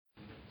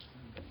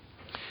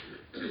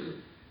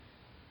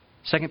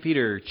2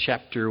 Peter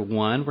chapter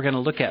 1. We're going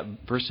to look at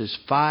verses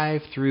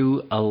 5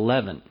 through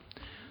 11.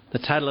 The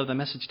title of the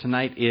message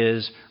tonight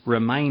is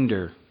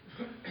Reminder,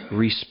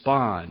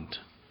 Respond.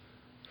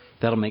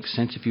 That'll make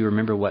sense if you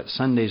remember what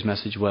Sunday's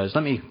message was.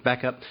 Let me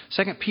back up.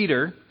 2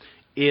 Peter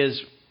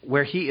is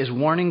where he is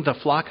warning the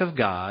flock of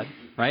God,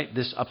 right?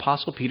 This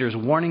Apostle Peter is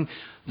warning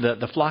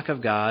the flock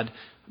of God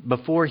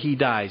before he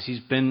dies.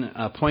 He's been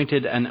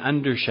appointed an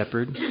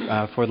under-shepherd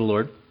for the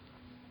Lord.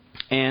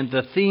 And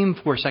the theme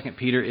for 2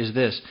 Peter is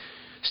this: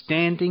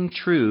 standing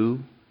true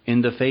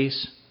in the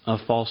face of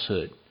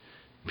falsehood.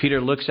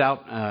 Peter looks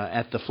out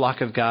at the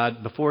flock of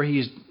God before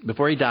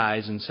he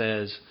dies and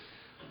says,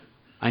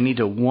 I need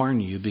to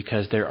warn you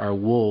because there are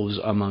wolves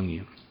among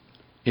you.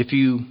 If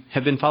you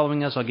have been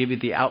following us, I'll give you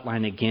the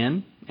outline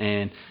again.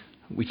 And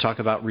we talk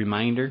about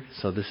reminder,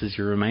 so this is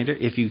your reminder.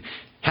 If you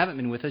haven't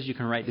been with us, you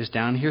can write this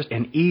down. Here's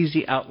an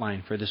easy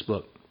outline for this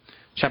book.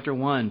 Chapter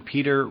 1,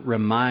 Peter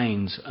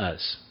reminds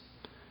us.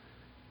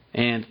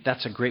 And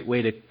that's a great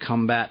way to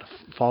combat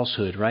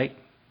falsehood, right?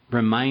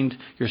 Remind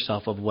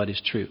yourself of what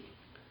is true.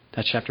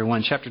 That's chapter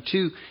 1. Chapter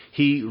 2,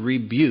 he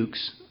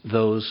rebukes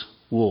those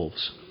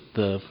wolves,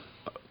 the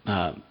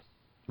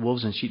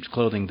wolves in sheep's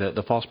clothing,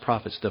 the false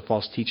prophets, the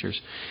false teachers.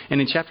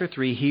 And in chapter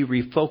 3, he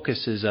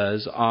refocuses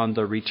us on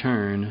the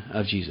return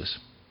of Jesus.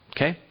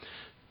 Okay?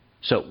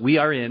 So we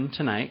are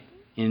tonight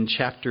in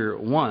chapter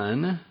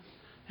 1,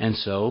 and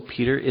so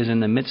Peter is in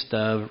the midst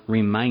of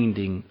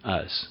reminding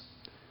us.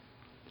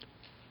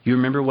 You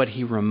remember what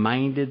he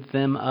reminded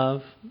them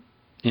of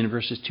in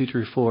verses 2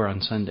 through 4 on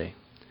Sunday.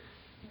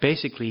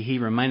 Basically, he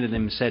reminded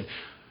them and said,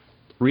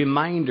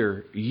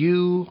 reminder,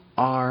 you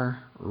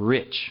are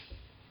rich.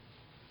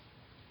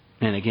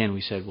 And again,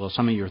 we said, well,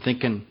 some of you are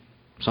thinking,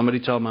 somebody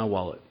tell my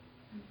wallet.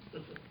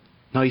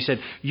 No, he said,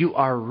 you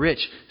are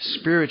rich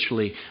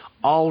spiritually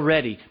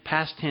already,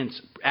 past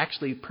tense,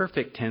 actually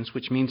perfect tense,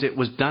 which means it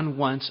was done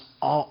once,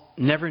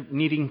 never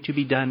needing to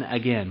be done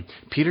again.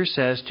 Peter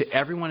says to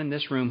everyone in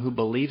this room who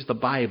believes the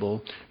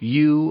Bible,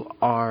 you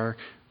are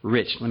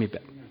rich. Let me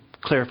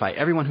clarify.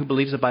 Everyone who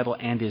believes the Bible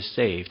and is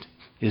saved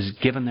is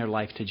given their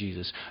life to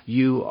Jesus.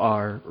 You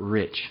are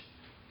rich.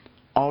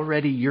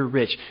 Already you're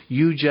rich.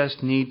 You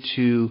just need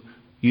to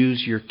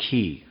use your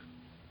key.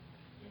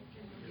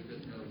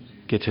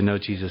 Get to know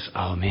Jesus.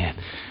 Oh, man.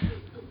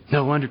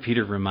 No wonder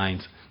Peter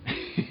reminds.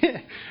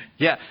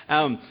 Yeah.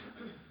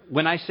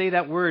 When I say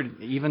that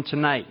word, even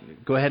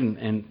tonight, go ahead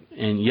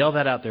and yell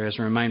that out there as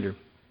a reminder.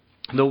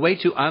 The way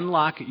to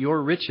unlock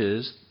your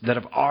riches that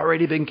have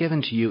already been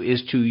given to you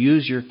is to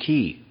use your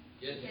key.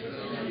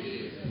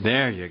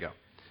 There you go.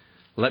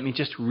 Let me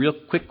just real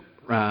quick,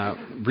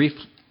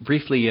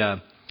 briefly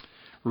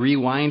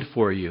rewind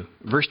for you.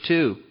 Verse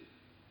 2.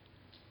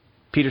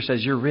 Peter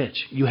says, you're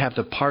rich. You have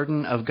the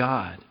pardon of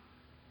God.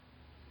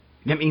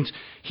 That means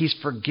He's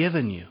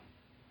forgiven you.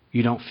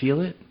 You don't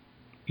feel it?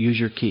 Use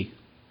your key.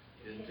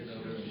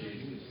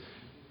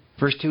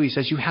 Verse 2, he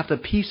says, you have the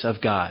peace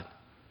of God.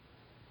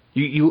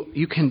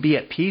 You can be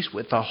at peace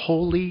with the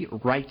holy,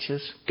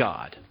 righteous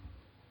God.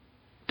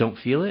 Don't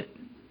feel it?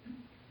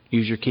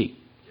 Use your key.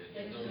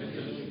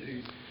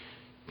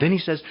 Then he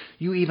says,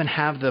 you even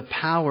have the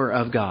power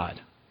of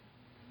God.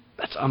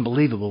 That's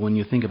unbelievable when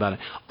you think about it.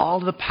 All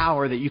the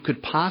power that you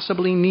could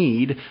possibly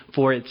need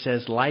for, it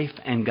says, life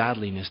and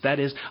godliness. That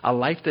is, a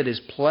life that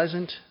is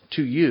pleasant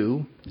to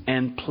you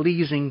and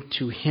pleasing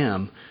to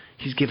Him.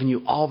 He's given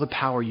you all the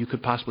power you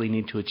could possibly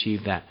need to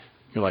achieve that.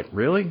 You're like,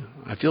 really?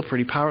 I feel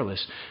pretty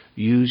powerless.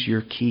 Use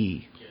your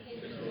key.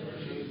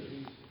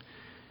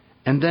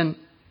 And then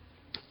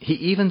he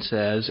even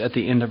says at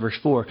the end of verse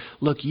 4,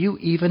 look, you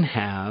even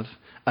have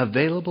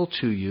available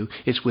to you,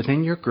 it's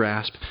within your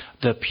grasp,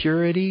 the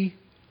purity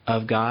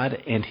of God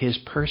and His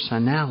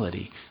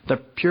personality. The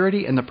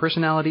purity and the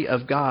personality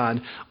of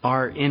God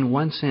are, in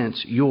one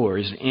sense,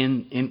 yours,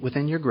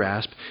 within your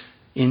grasp,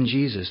 in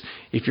Jesus.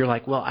 If you're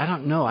like, well, I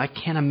don't know, I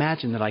can't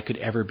imagine that I could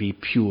ever be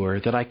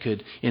pure, that I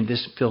could, in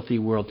this filthy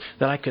world,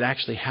 that I could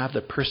actually have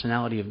the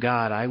personality of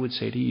God, I would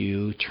say to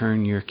you,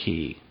 turn your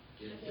key.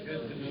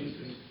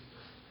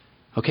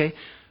 Okay?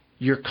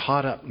 You're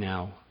caught up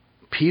now.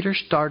 Peter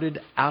started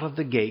out of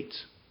the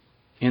gates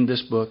in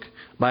this book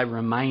by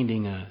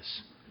reminding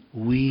us,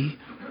 we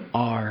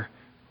are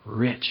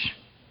rich.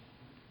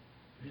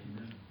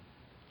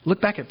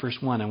 Look back at verse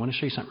 1. I want to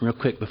show you something real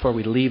quick before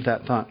we leave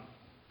that thought.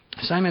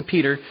 Simon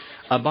Peter,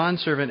 a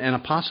bondservant and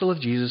apostle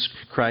of Jesus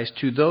Christ,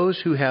 to those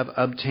who have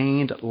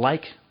obtained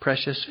like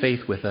precious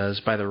faith with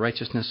us by the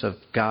righteousness of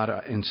God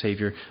and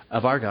Savior,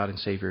 of our God and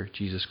Savior,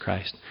 Jesus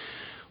Christ.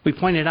 We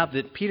pointed out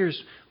that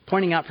Peter's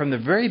pointing out from the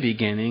very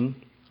beginning,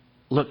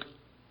 look,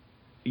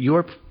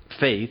 your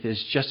faith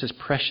is just as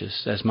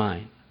precious as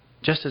mine,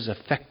 just as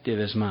effective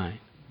as mine.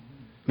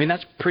 I mean,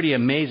 that's pretty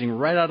amazing.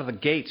 Right out of the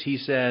gates, he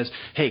says,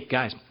 hey,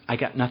 guys, I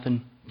got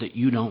nothing that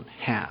you don't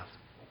have.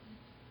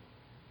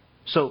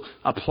 So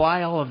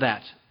apply all of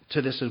that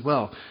to this as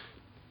well.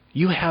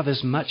 You have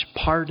as much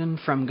pardon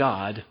from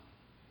God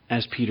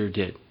as Peter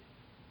did.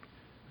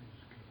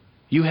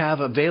 You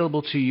have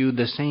available to you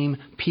the same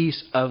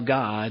peace of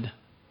God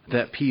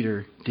that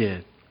Peter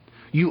did.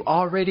 You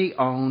already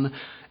own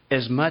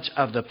as much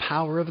of the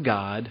power of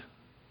God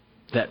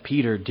that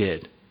Peter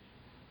did,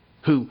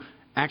 who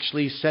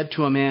actually said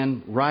to a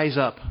man, rise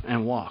up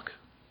and walk.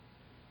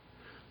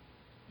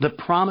 The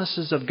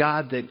promises of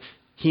God that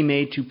He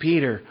made to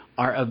Peter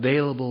are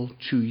available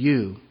to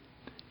you.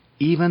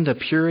 Even the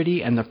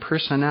purity and the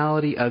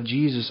personality of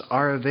Jesus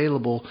are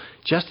available,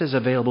 just as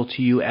available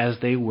to you as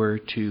they were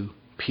to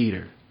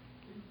Peter.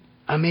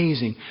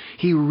 Amazing.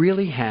 He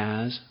really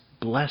has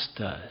blessed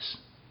us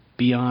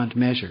beyond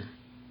measure.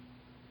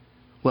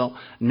 Well,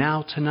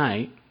 now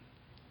tonight,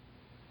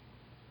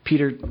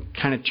 Peter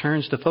kind of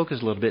turns the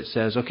focus a little bit,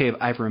 says, okay,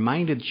 I've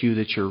reminded you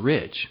that you're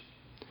rich.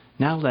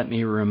 Now let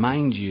me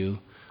remind you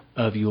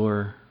of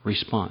your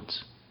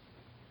response,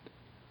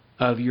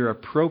 of your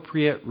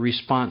appropriate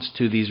response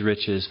to these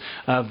riches,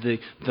 of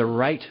the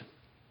right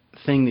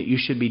thing that you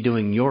should be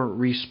doing, your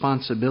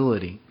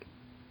responsibility.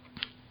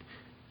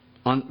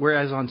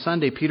 Whereas on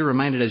Sunday, Peter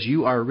reminded us,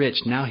 you are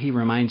rich. Now he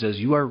reminds us,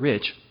 you are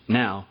rich.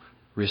 Now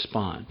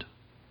respond.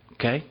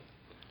 Okay?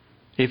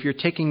 If you're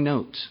taking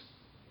notes,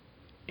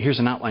 here's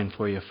an outline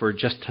for you for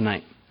just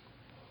tonight.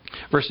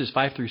 Verses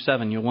 5 through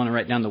 7, you'll want to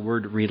write down the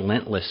word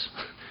relentless.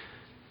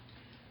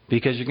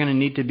 Because you're going to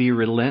need to be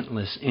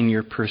relentless in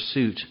your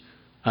pursuit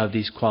of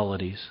these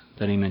qualities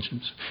that he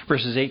mentions.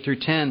 Verses 8 through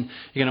 10,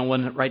 you're going to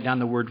want to write down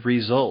the word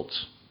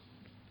results.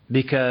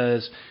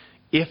 Because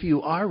if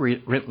you are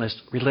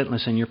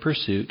relentless in your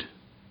pursuit,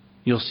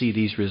 you'll see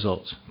these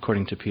results,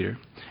 according to Peter.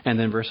 And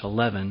then verse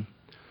 11,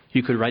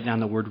 you could write down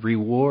the word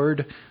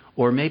reward,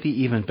 or maybe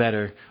even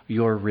better,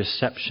 your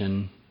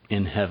reception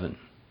in heaven.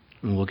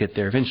 And we'll get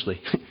there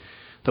eventually.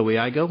 The way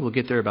I go, we'll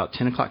get there about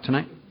 10 o'clock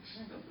tonight.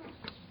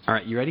 All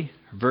right, you ready?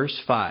 Verse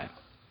 5,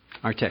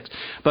 our text.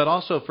 But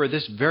also for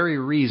this very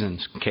reason.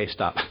 Okay,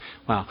 stop.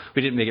 Wow,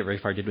 we didn't make it very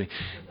far, did we?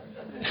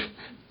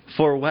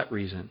 For what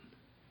reason?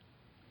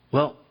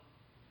 Well,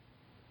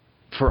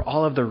 for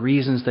all of the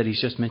reasons that he's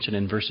just mentioned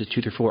in verses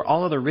 2 through 4,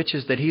 all of the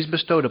riches that he's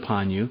bestowed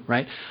upon you,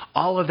 right?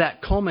 All of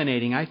that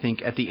culminating, I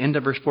think, at the end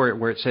of verse 4,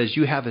 where it says,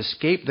 you have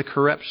escaped the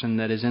corruption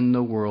that is in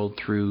the world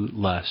through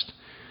lust.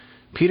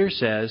 Peter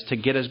says, to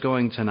get us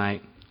going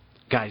tonight,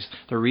 guys,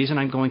 the reason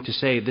I'm going to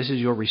say this is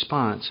your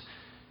response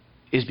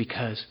is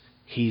because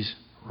He's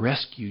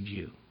rescued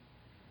you.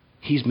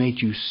 He's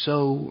made you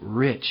so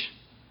rich.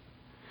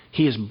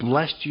 He has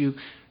blessed you,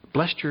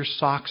 blessed your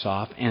socks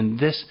off, and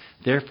this,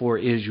 therefore,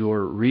 is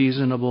your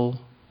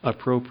reasonable,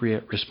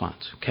 appropriate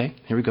response. Okay?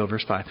 Here we go,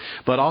 verse 5.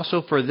 But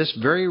also for this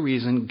very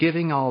reason,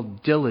 giving all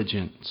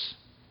diligence,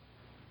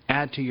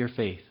 add to your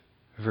faith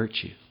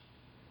virtue.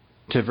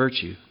 To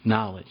virtue,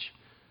 knowledge.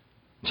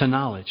 To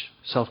knowledge,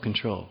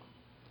 self-control.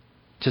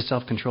 To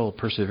self-control,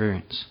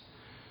 perseverance.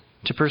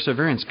 To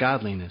perseverance,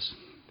 godliness.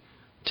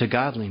 To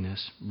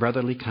godliness,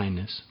 brotherly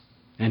kindness.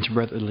 And to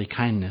brotherly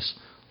kindness,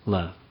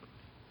 love.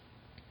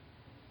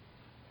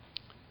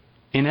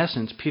 In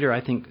essence, Peter,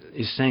 I think,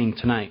 is saying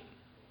tonight,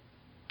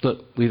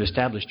 look, we've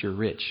established you're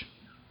rich.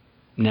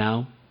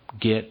 Now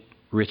get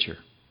richer.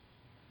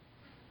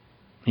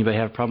 Anybody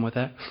have a problem with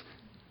that?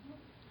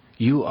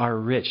 You are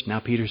rich. Now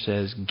Peter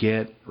says,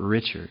 get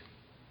richer.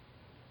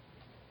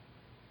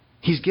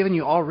 He's given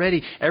you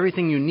already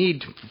everything you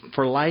need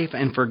for life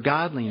and for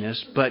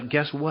godliness, but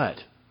guess what?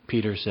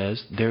 Peter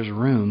says, there's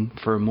room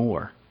for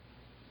more.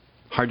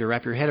 Hard to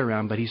wrap your head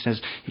around, but he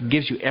says, He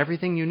gives you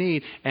everything you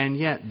need, and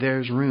yet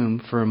there's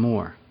room for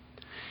more.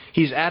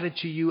 He's added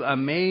to you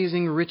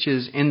amazing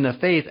riches in the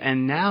faith,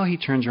 and now he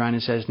turns around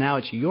and says, now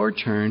it's your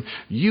turn.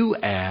 You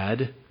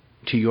add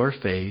to your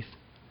faith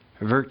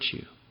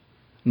virtue,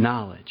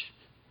 knowledge,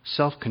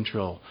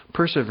 self-control,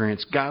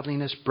 perseverance,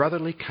 godliness,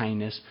 brotherly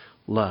kindness,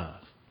 love.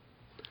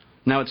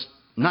 Now, it's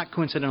not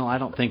coincidental, I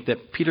don't think,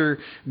 that Peter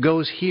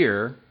goes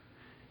here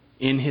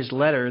in his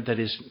letter that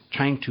is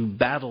trying to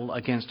battle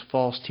against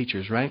false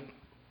teachers, right?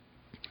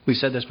 We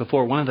said this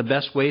before. One of the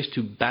best ways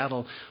to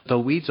battle the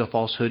weeds of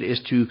falsehood is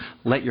to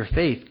let your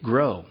faith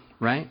grow,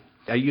 right?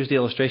 I used the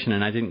illustration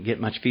and I didn't get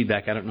much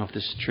feedback. I don't know if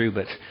this is true,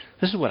 but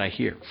this is what I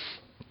hear.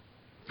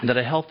 That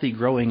a healthy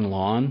growing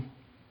lawn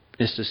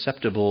is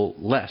susceptible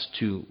less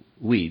to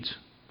weeds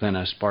than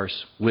a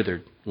sparse,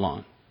 withered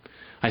lawn.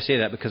 I say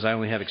that because I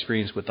only have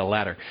experience with the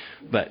latter.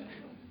 But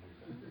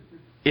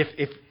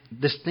if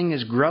this thing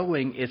is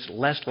growing, it's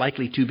less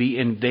likely to be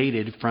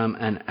invaded from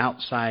an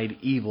outside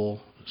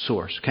evil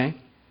source, okay?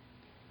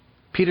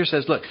 Peter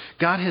says, look,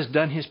 God has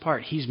done His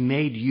part. He's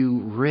made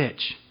you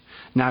rich.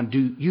 Now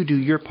do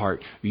your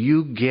part.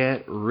 You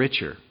get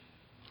richer.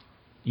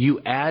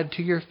 You add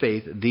to your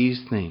faith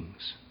these things.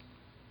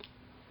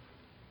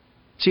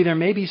 See, there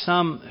may be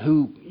some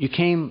who you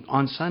came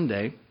on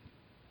Sunday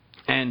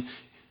and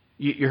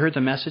you heard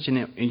the message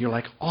and you're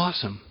like,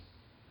 awesome.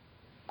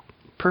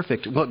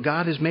 Perfect. Well,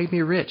 God has made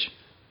me rich.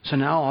 So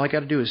now all I got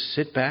to do is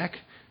sit back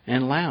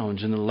and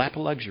lounge in the lap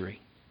of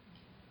luxury.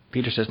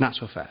 Peter says, not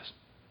so fast.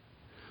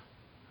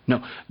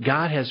 No,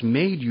 God has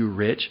made you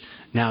rich.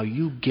 Now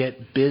you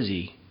get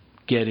busy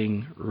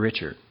getting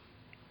richer.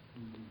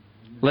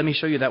 Let me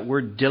show you that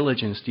word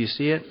diligence. Do you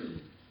see it?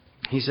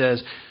 He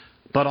says,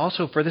 But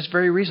also for this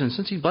very reason,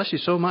 since He blessed you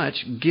so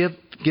much,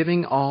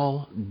 giving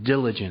all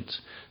diligence.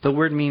 The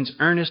word means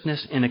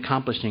earnestness in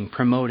accomplishing,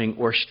 promoting,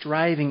 or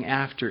striving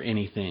after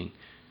anything.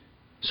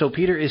 So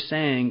Peter is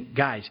saying,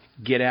 guys,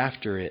 get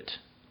after it.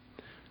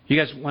 You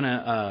guys want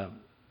to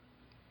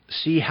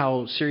see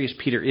how serious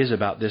Peter is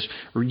about this?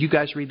 You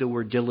guys read the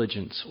word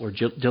diligence or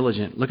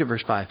diligent. Look at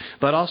verse 5.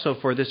 But also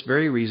for this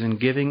very reason,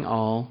 giving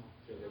all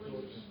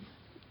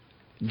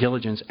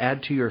diligence,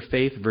 add to your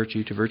faith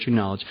virtue, to virtue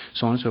knowledge,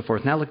 so on and so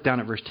forth. Now look down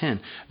at verse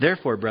 10.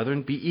 Therefore,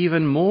 brethren, be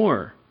even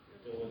more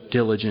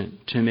diligent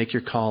to make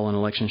your call and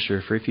election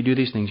sure, for if you do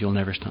these things, you'll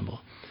never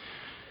stumble.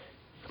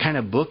 Kind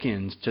of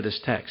bookends to this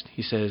text.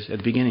 He says at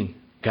the beginning,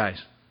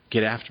 guys,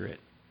 get after it.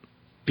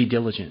 Be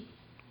diligent.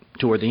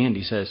 Toward the end,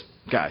 he says,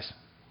 guys,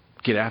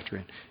 get after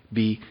it.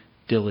 Be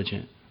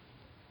diligent.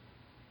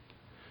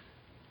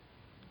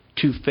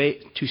 To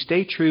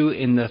stay true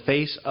in the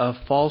face of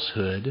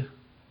falsehood,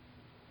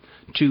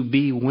 to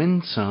be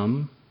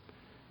winsome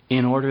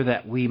in order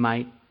that we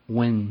might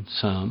win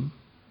some,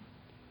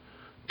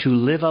 to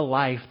live a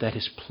life that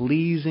is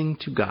pleasing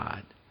to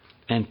God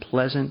and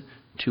pleasant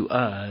to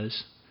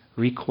us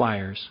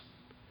requires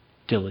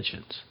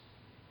diligence.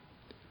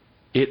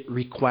 It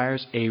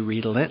requires a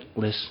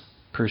relentless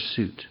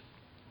pursuit.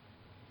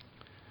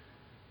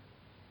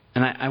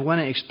 And I want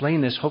to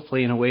explain this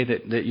hopefully in a way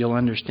that you'll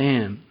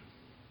understand.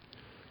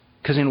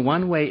 Because in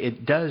one way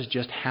it does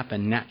just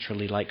happen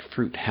naturally like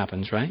fruit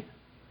happens, right?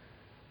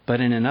 But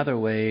in another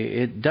way,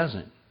 it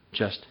doesn't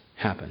just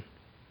happen.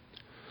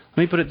 Let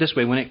me put it this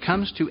way. When it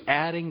comes to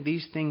adding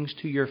these things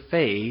to your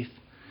faith,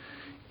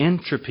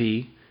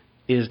 entropy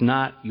is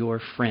not your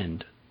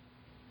friend.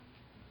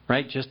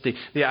 Right? Just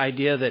the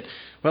idea that,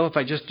 well, if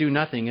I just do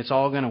nothing, it's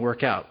all going to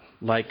work out.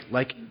 Like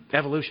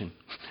evolution.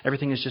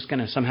 Everything is just going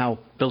to somehow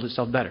build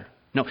itself better.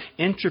 No,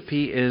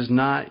 entropy is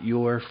not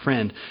your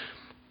friend.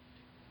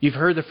 You've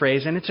heard the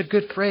phrase, and it's a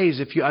good phrase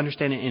if you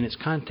understand it in its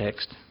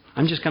context.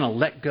 I'm just going to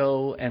let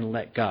go and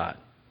let God.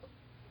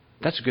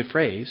 That's a good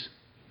phrase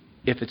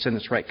if it's in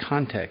its right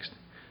context.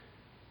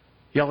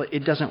 Y'all,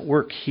 it doesn't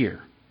work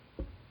here.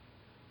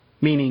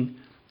 Meaning,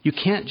 you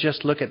can't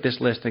just look at this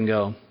list and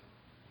go,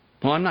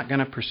 well, I'm not going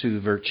to pursue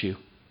virtue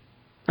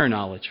or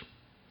knowledge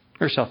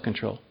or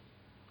self-control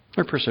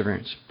or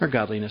perseverance or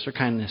godliness or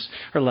kindness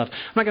or love.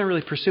 I'm not going to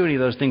really pursue any of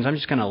those things. I'm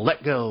just going to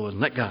let go and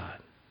let God.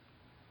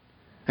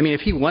 I mean,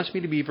 if He wants me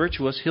to be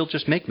virtuous, He'll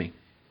just make me.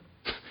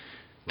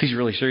 If He's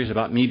really serious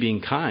about me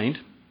being kind,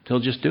 He'll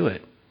just do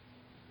it.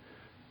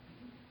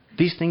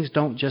 These things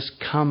don't just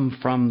come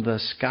from the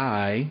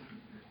sky.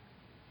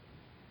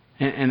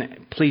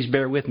 And please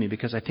bear with me,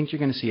 because I think you're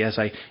going to see as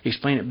I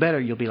explain it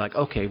better, you'll be like,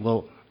 okay,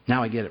 well,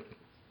 now I get it.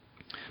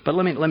 But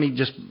let me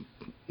just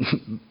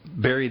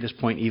bury this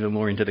point even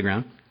more into the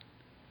ground.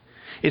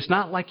 It's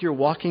not like you're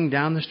walking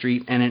down the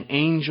street and an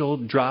angel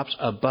drops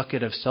a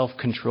bucket of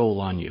self-control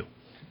on you.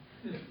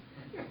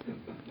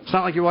 It's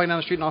not like you're walking down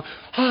the street and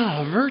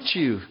all,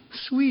 virtue,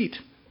 sweet,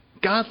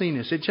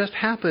 godliness. It just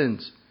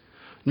happens.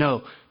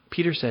 No,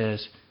 Peter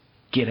says,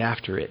 get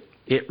after it.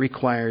 It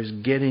requires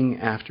getting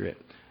after it.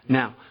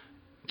 Now,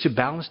 to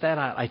balance that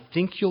out, I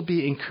think you'll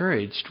be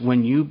encouraged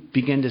when you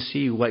begin to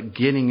see what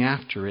getting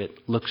after it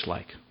looks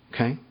like.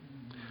 Okay?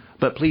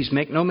 But please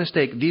make no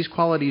mistake, these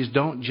qualities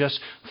don't just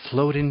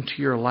float into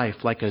your life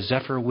like a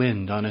zephyr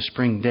wind on a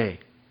spring day.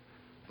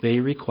 They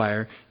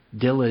require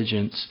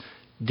diligent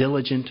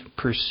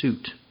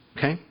pursuit.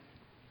 Okay?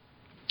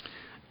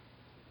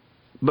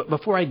 But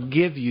before I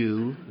give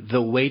you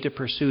the way to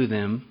pursue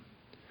them,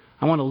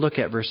 I want to look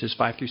at verses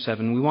 5 through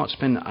 7. We won't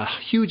spend a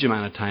huge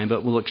amount of time,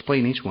 but we'll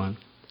explain each one.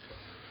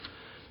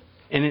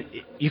 And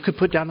you could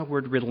put down the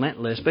word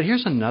relentless, but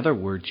here's another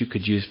word you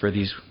could use for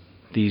these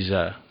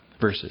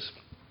verses.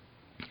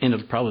 And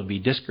it'll probably be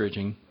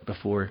discouraging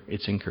before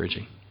it's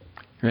encouraging.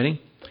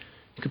 Ready?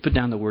 You could put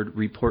down the word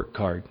report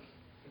card.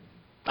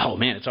 Oh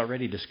man, it's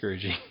already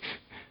discouraging.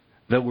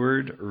 The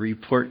word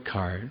report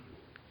card.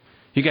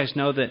 You guys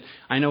know that,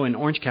 I know in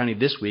Orange County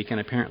this week, and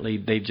apparently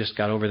they just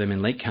got over them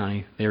in Lake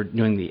County, they're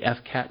doing the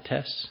FCAT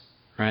tests,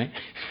 right?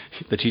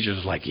 The teachers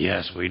was like,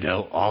 yes, we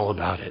know all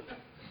about it.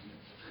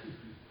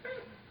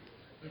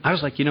 I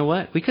was like, you know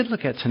what? We could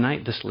look at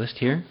tonight this list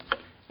here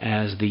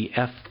as the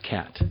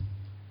FCAT.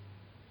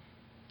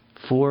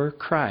 For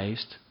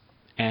Christ,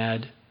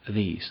 add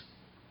these.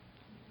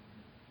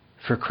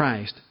 For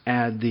Christ,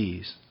 add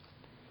these.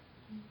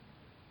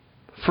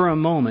 For a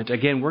moment,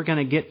 again, we're going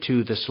to get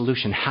to the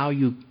solution, how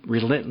you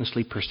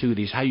relentlessly pursue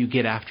these, how you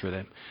get after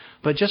them.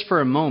 But just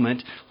for a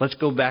moment, let's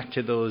go back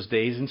to those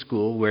days in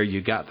school where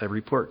you got the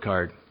report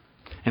card.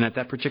 And at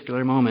that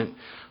particular moment,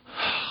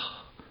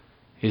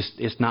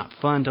 it's not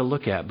fun to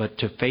look at, but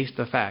to face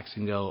the facts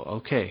and go,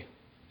 okay,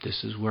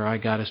 this is where I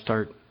got to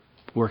start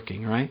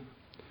working, right?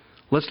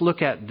 Let's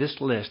look at this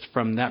list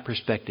from that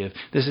perspective.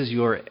 This is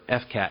your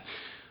FCAT.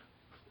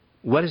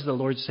 What is the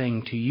Lord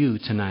saying to you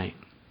tonight?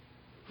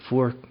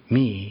 For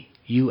me,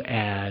 you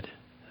add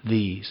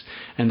these.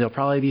 And there'll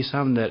probably be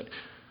some that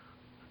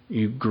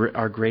you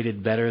are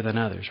graded better than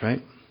others,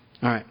 right?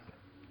 All right.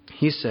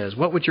 He says,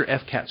 what would your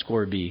FCAT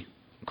score be?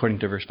 according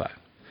to verse 5.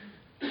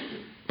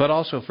 But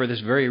also for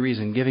this very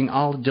reason, giving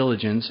all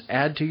diligence,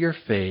 add to your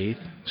faith.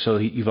 So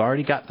you've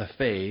already got the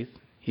faith.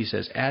 He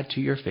says, add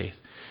to your faith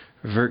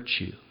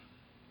virtue.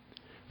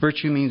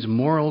 Virtue means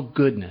moral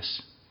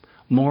goodness,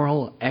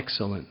 moral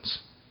excellence.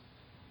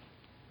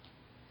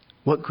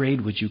 What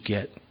grade would you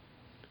get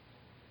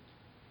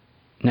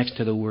next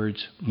to the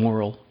words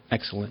moral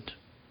excellent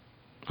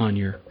on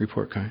your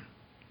report card?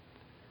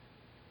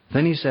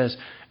 Then he says,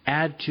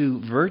 add to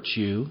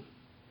virtue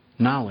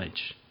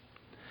knowledge.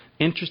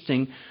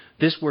 Interesting,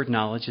 this word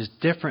knowledge is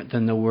different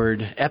than the word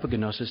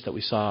epignosis that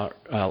we saw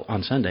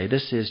on Sunday.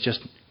 This is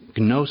just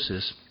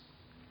gnosis.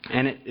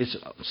 And it's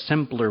a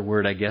simpler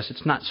word, I guess.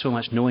 It's not so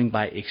much knowing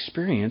by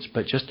experience,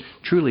 but just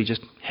truly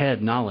just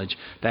head knowledge.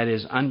 That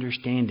is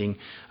understanding,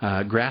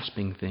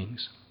 grasping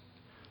things.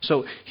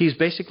 So he's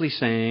basically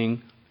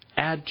saying,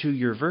 add to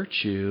your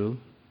virtue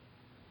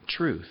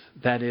truth.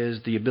 That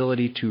is the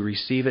ability to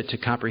receive it, to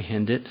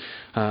comprehend it.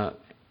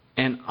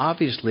 And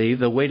obviously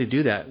the way to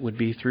do that would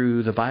be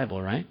through the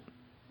Bible, right?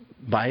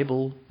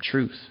 Bible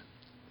truth.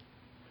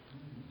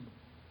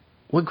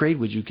 What grade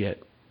would you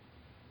get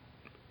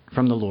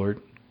from the Lord?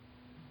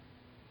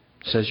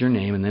 It says your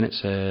name, and then it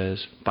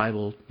says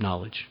Bible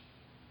knowledge,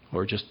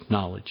 or just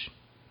knowledge.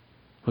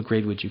 What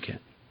grade would you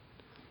get?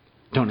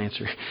 Don't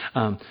answer.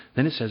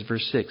 Then it says,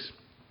 verse 6,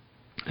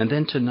 and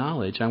then to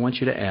knowledge, I want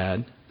you to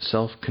add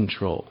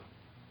self-control.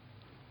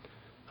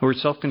 The word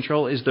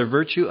self-control is the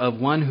virtue of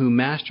one who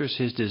masters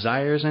his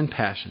desires and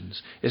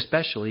passions,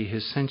 especially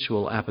his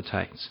sensual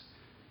appetites.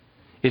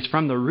 It's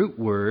from the root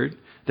word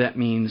that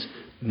means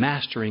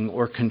mastering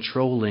or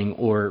controlling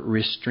or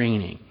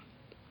restraining.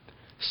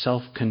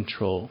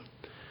 Self-control.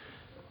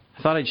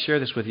 I thought I'd share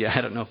this with you.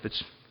 I don't know if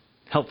it's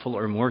helpful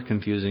or more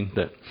confusing,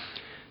 but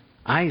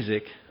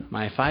Isaac,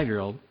 my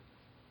 5-year-old,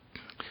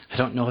 I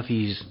don't know if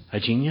he's a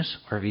genius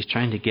or if he's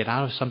trying to get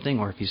out of something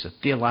or if he's a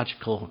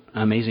theological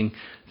amazing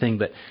thing,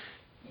 but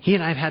he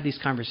and I have had these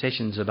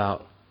conversations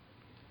about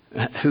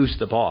who's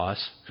the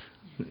boss.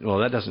 Well,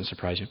 that doesn't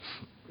surprise you.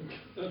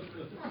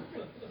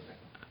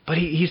 But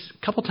he's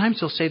a couple times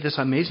he'll say this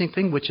amazing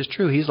thing, which is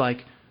true. He's like,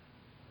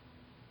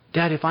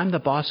 Dad, if I'm the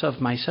boss of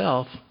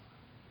myself,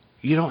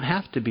 you don't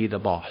have to be the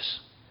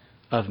boss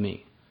of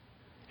me.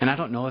 And I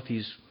don't know if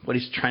what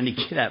he's trying to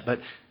get at, but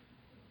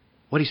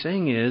what he's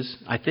saying is,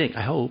 I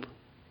hope,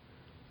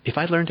 if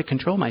I learn to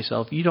control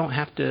myself, you don't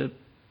have to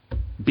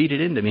beat it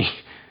into me.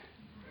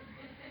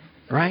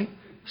 Right?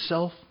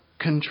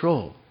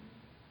 Self-control.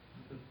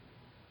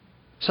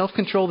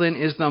 Self-control then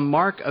is the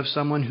mark of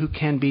someone who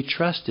can be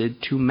trusted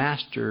to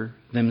master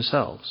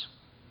themselves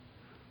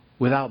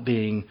without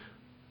being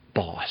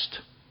bossed,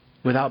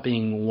 without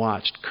being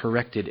watched,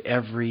 corrected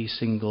every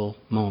single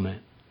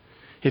moment.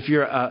 If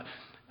you're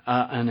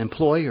an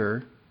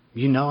employer,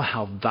 you know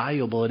how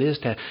valuable it is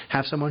to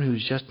have someone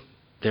who's just,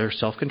 they're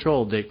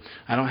self-controlled.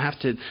 I don't have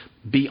to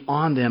be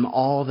on them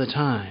all the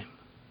time.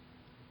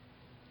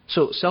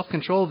 So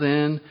self-control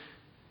then,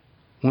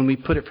 when we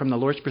put it from the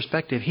Lord's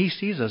perspective, He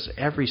sees us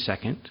every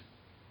second.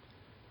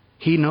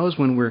 He knows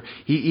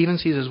He even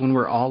sees us when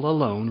we're all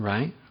alone,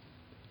 right?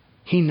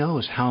 He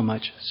knows how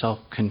much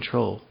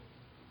self-control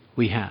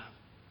we have.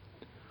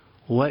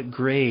 What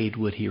grade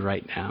would He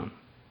write down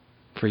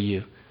for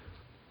you?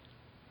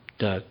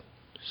 Doug,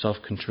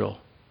 self-control.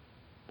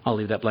 I'll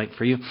leave that blank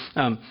for you.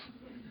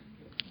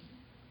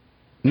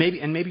 Maybe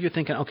you're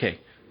thinking, okay,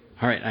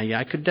 all right,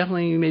 I could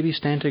definitely maybe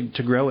stand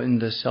to grow in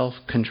the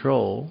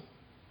self-control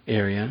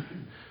area.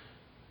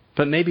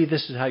 But maybe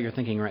this is how you're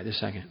thinking right this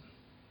second.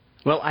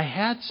 Well, I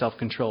had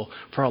self-control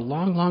for a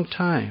long, long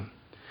time.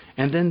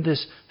 And then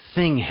this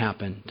thing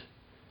happened.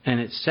 And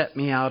it set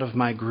me out of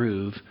my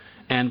groove.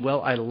 And,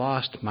 well, I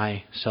lost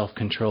my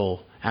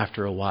self-control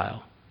after a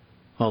while.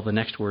 Well, the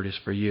next word is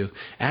for you.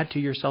 Add to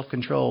your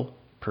self-control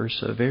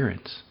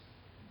perseverance.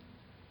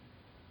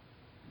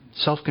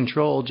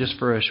 Self-control just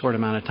for a short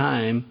amount of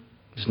time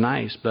is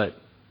nice, but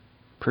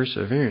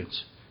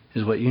perseverance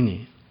is what you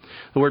need.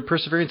 The word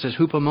perseverance is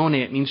hupomone.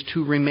 It means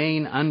to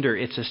remain under.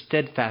 It's a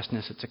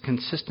steadfastness. It's a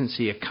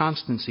consistency, a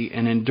constancy,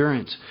 an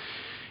endurance.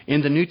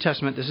 In the New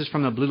Testament, this is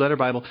from the Blue Letter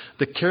Bible,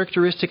 the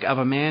characteristic of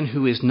a man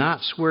who is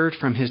not swerved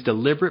from his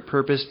deliberate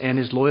purpose and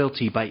his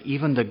loyalty by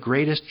even the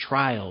greatest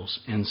trials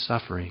and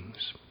sufferings.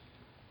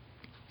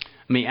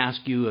 Let me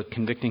ask you a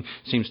convicting,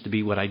 seems to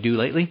be what I do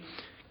lately,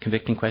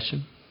 convicting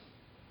question.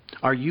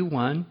 Are you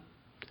one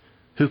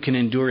who can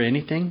endure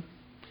anything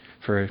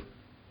for a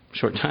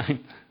short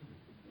time?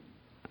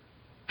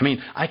 I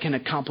mean, I can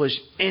accomplish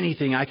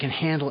anything. I can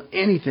handle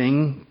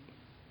anything,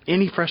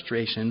 any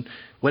frustration,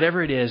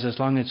 whatever it is, as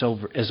long as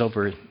it's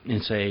over in,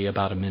 say,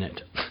 about a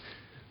minute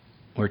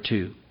or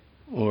two.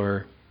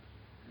 Or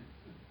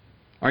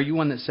are you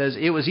one that says,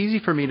 it was easy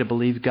for me to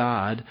believe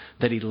God,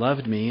 that He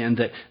loved me and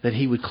that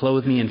He would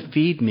clothe me and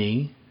feed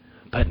me,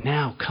 but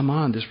now, come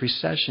on, this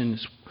recession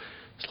is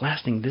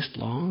lasting this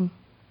long?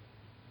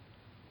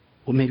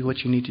 Well, maybe what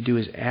you need to do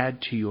is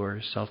add to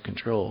your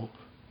self-control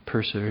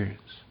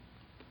perseverance.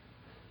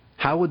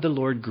 How would the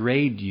Lord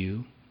grade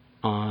you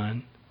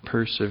on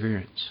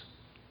perseverance?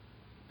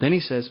 Then He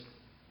says,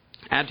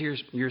 Add to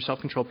your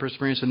self-control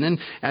perseverance, and then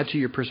add to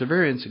your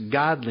perseverance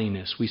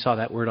godliness. We saw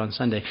that word on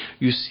Sunday.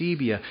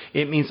 Eusebia.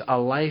 It means a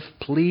life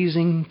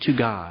pleasing to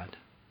God.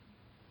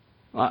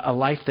 A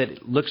life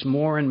that looks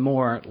more and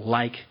more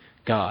like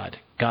God.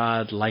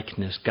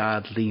 God-likeness,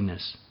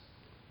 godliness.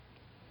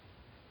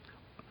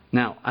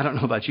 Now, I don't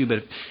know about you,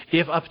 but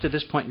if up to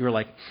this point you were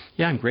like,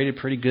 yeah, I'm graded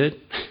pretty good,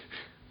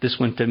 this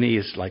one to me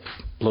is like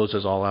blows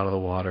us all out of the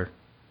water.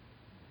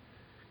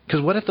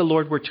 Because what if the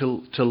Lord were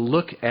to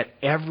look at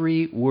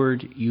every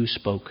word you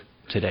spoke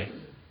today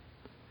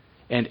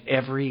and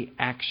every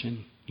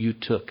action you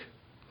took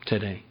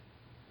today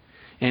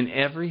and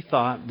every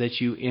thought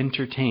that you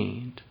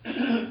entertained,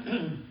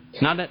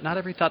 not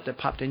every thought that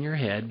popped in your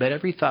head, but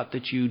every thought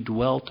that you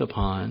dwelt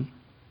upon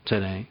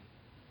today,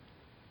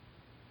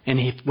 and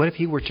what if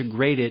He were to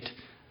grade it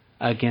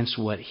against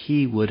what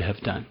He would have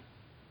done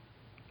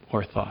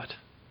or thought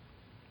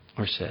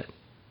or said?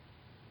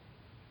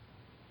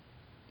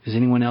 Is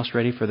anyone else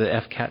ready for the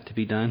FCAT to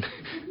be done?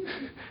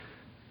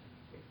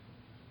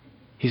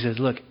 He says,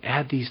 look,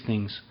 add these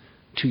things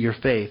to your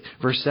faith.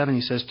 Verse 7,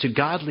 he says, to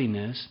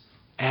godliness,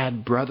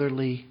 add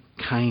brotherly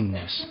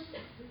kindness.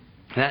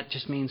 That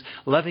just means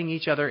loving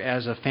each other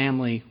as a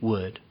family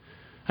would.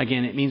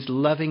 Again, it means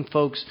loving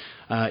folks,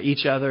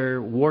 each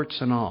other, warts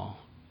and all.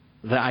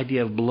 The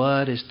idea of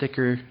blood is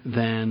thicker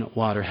than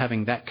water,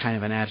 having that kind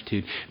of an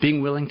attitude.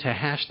 Being willing to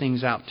hash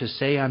things out, to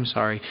say I'm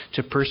sorry,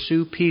 to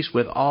pursue peace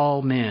with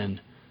all men.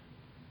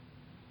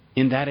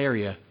 In that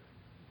area,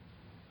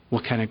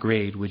 what kind of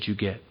grade would you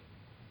get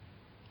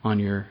on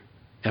your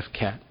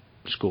FCAT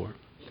score?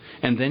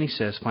 And then he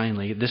says,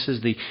 finally, this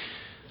is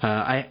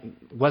I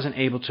wasn't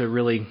able to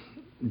really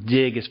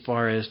dig as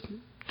far as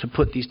to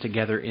put these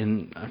together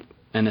in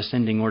an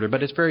ascending order,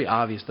 but it's very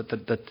obvious that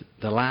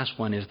the last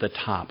one is the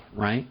top,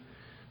 right?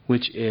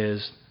 Which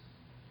is,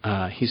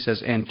 he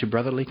says, and to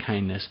brotherly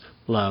kindness,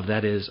 love,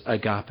 that is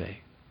agape.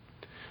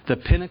 The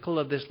pinnacle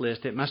of this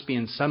list, it must be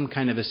in some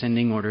kind of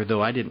ascending order,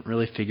 though I didn't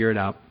really figure it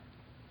out,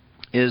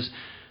 is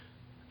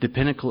the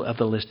pinnacle of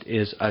the list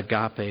is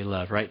agape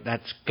love, right?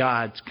 That's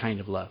God's kind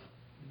of love.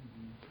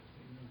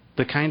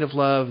 The kind of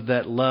love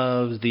that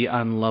loves the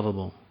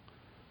unlovable.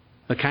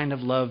 The kind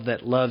of love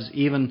that loves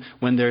even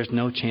when there's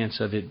no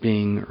chance of it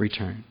being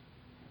returned.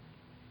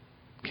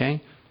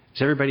 Okay?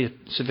 Is everybody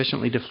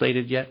sufficiently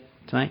deflated yet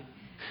tonight?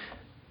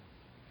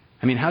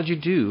 I mean, how'd you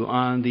do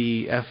on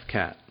the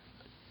FCAT?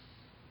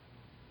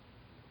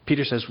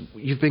 Peter says,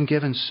 you've been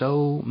given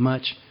so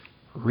much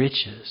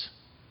riches.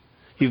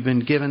 You've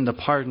been given the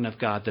pardon of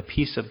God, the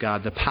peace of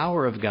God, the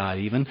power of God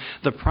even,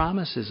 the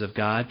promises of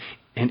God,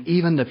 and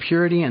even the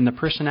purity and the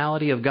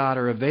personality of God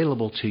are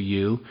available to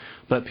you.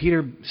 But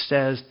Peter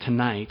says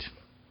tonight,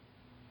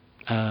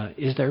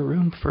 is there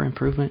room for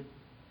improvement?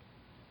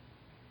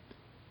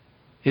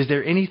 Is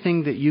there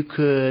anything that you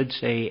could,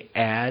 say,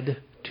 add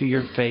to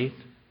your faith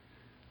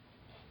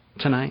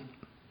tonight?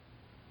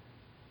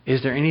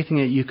 Is there anything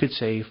that you could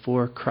say,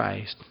 for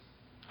Christ,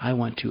 I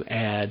want to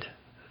add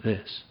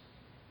this?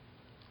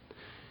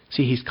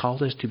 See, He's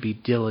called us to be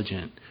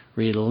diligent,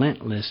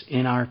 relentless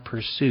in our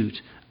pursuit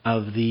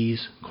of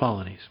these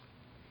qualities.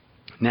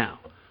 Now,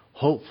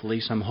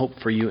 hopefully, some hope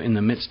for you in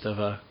the midst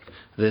of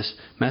this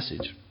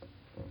message.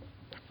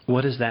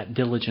 What does that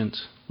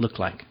diligence look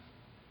like?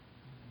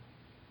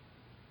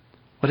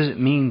 What does it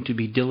mean to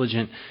be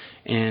diligent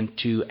and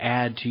to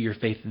add to your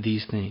faith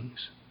these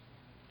things?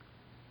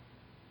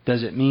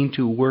 Does it mean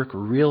to work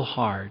real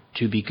hard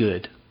to be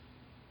good?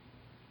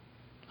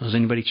 Has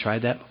anybody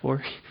tried that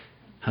before?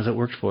 How's it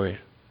worked for you?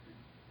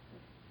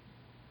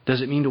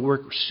 Does it mean to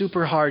work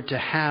super hard to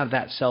have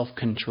that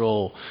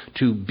self-control,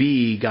 to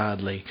be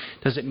godly?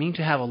 Does it mean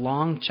to have a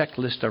long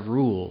checklist of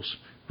rules,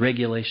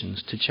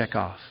 regulations to check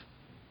off?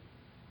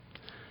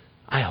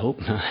 I hope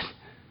not.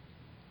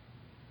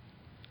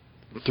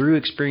 Through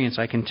experience,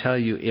 I can tell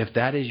you, if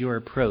that is your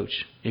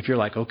approach, if you're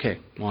like, okay,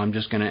 well, I'm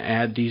just going to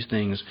add these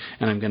things,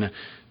 and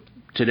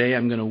today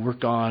I'm going to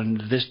work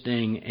on this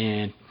thing,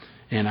 and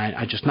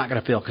I'm just not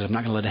going to fail because I'm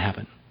not going to let it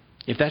happen.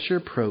 If that's your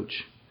approach,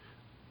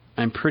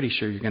 I'm pretty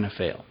sure you're going to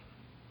fail.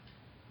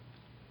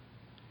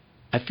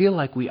 I feel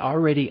like we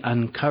already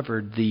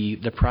uncovered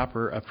the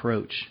proper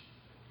approach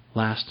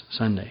last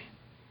Sunday.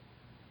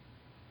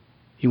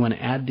 You want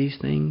to add these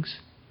things?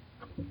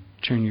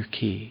 Turn your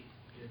key.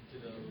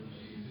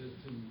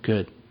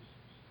 Good.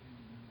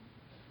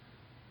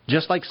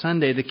 Just like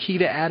Sunday, the key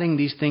to adding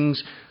these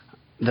things,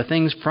 the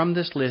things from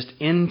this list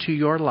into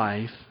your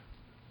life,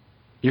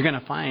 you're going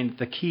to find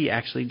the key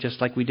actually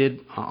just like we did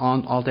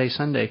on all day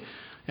Sunday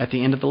at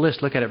the end of the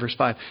list. Look at it, verse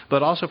 5.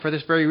 But also for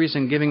this very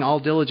reason, giving all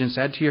diligence,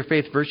 add to your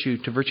faith virtue,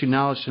 to virtue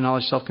knowledge, to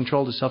knowledge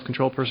self-control, to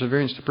self-control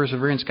perseverance, to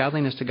perseverance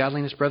godliness, to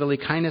godliness brotherly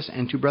kindness,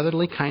 and to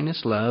brotherly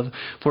kindness love.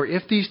 For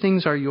if these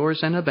things are yours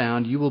and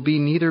abound, you will be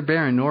neither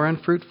barren nor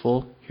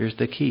unfruitful. Here's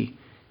the key.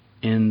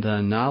 In the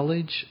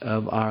knowledge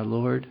of our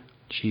Lord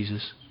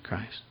Jesus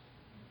Christ.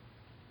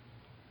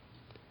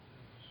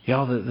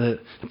 Y'all, the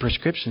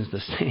prescription is the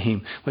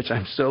same, which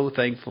I'm so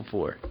thankful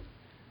for,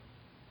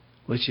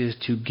 which is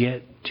to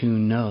get to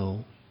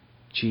know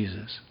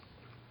Jesus.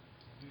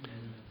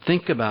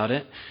 Think about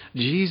it.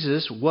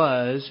 Jesus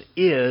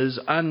is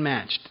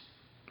unmatched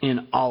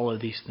in all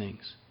of these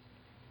things.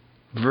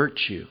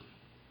 Virtue,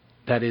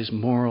 that is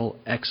moral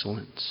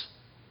excellence.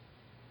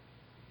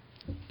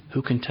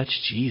 Who can touch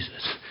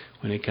Jesus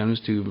when it comes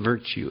to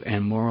virtue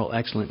and moral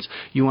excellence?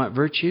 You want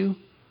virtue?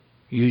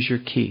 Use your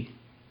key.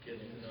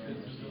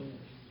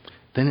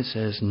 Then it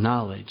says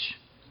knowledge.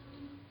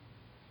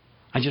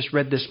 I just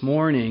read this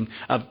morning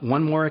of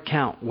one more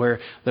account where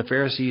the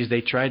Pharisees,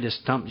 they tried to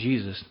stump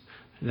Jesus.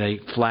 They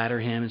flatter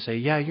him and say,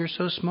 yeah, you're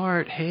so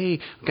smart. Hey,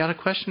 I've got a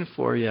question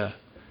for you.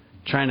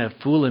 Trying to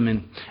fool him.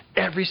 And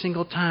every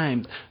single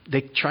time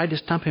they tried to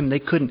stump him, they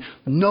couldn't.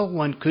 No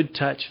one could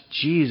touch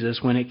Jesus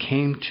when it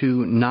came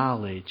to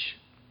knowledge.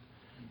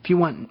 If you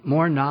want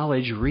more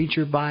knowledge, read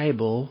your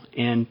Bible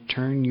and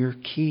turn your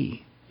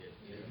key.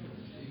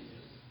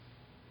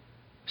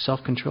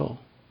 Self-control.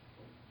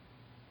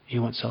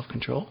 You want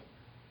self-control?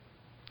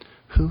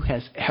 Who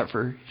has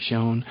ever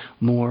shown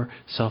more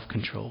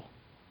self-control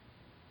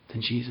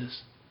than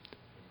Jesus?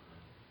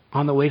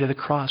 On the way to the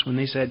cross, when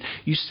they said,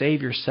 you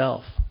save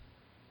yourself.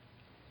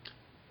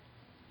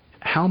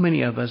 How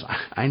many of us,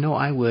 I know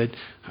I would,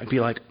 I'd be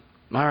like,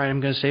 all right,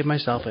 I'm going to save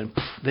myself, and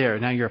there,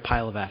 now you're a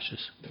pile of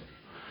ashes.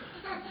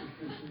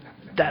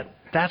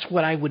 That's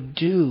what I would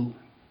do.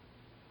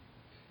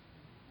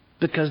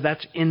 Because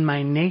that's in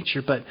my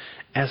nature, but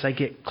as I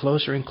get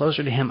closer and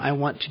closer to Him, I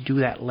want to do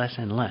that less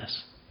and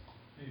less.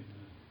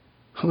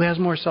 Who has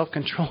more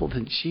self-control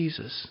than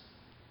Jesus?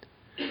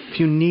 If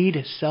you need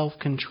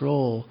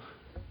self-control,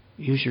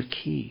 use your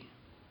key.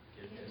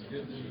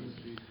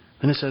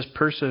 And it says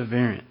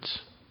perseverance.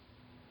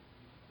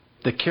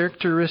 The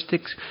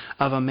characteristics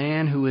of a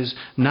man who is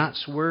not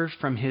swerved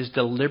from his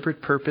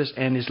deliberate purpose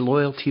and his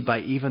loyalty by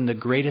even the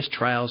greatest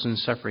trials and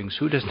sufferings.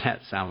 Who does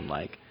that sound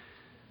like?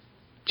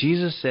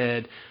 Jesus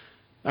said,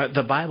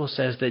 the Bible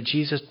says that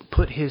Jesus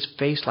put His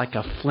face like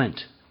a flint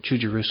to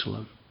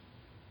Jerusalem.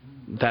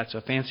 That's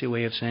a fancy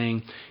way of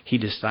saying He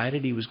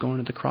decided He was going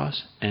to the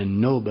cross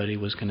and nobody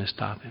was going to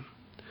stop Him.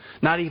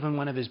 Not even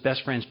one of His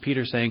best friends,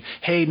 Peter, saying,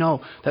 hey,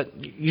 no,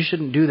 you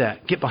shouldn't do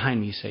that. Get behind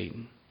me,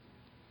 Satan.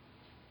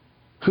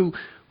 Who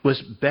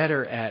was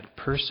better at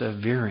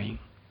persevering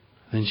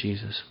than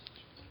Jesus?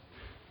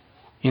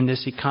 In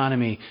this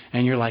economy,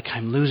 and you're like,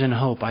 I'm losing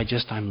hope.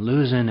 I'm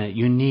losing it.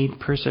 You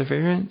need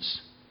perseverance?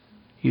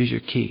 Use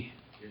your key.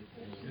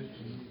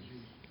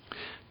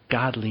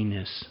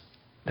 Godliness.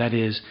 That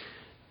is,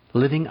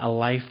 living a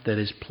life that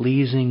is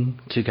pleasing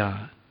to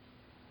God.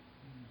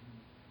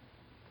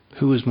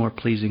 Who is more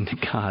pleasing to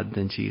God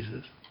than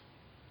Jesus?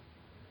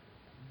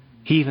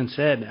 He even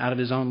said out of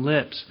His own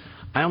lips,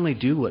 I only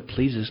do what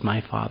pleases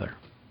my Father.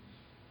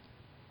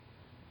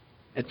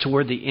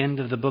 Toward the end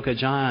of the book of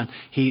John,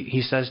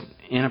 he says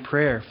in a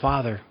prayer,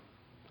 Father,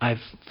 I've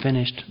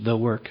finished the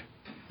work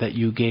that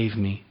you gave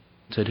me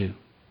to do.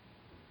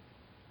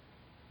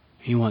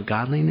 You want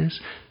godliness?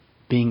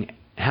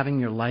 Having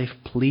your life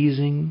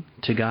pleasing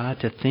to God,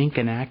 to think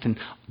and act and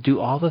do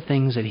all the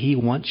things that He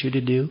wants you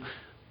to do.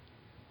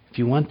 If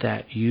you want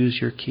that, use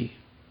your key.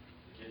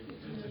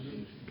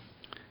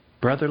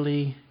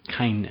 Brotherly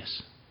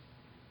kindness.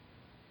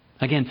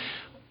 Again,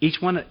 each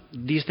one of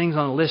these things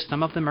on the list,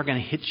 some of them are going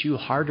to hit you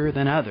harder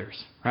than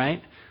others, right?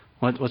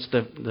 What's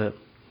the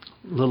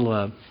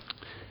little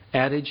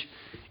adage?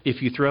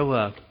 If you throw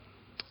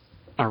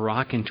a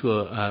rock into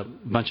a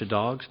bunch of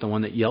dogs, the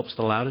one that yelps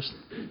the loudest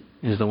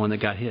is the one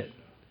that got hit,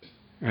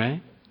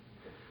 right?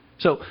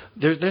 So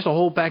there's a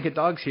whole pack of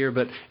dogs here,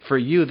 but for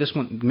you, this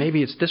one,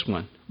 maybe it's this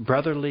one,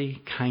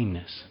 brotherly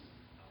kindness.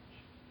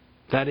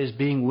 That is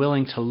being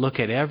willing to look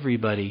at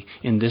everybody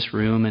in this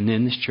room and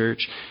in this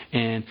church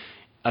and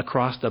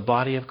across the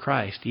body of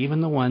Christ, even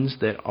the ones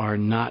that are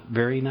not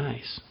very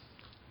nice,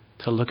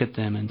 to look at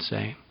them and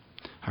say,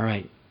 all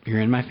right, you're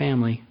in my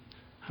family.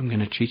 I'm going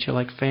to treat you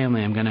like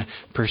family. I'm going to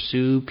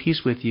pursue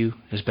peace with you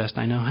as best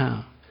I know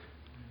how.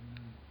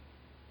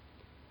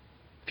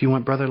 If you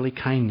want brotherly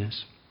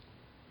kindness,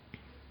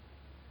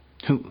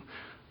 who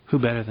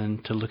better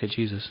than to look at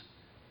Jesus?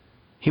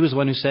 He was the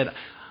one who said,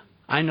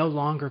 I no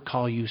longer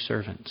call you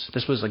servants.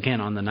 This was, again,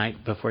 on the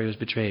night before He was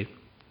betrayed.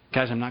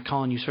 Guys, I'm not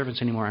calling you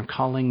servants anymore. I'm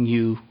calling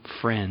you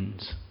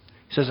friends.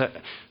 He says that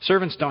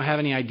servants don't have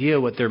any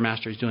idea what their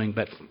master is doing,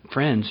 but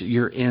friends,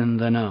 you're in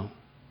the know,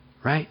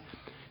 right?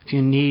 If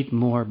you need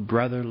more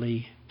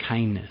brotherly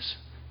kindness,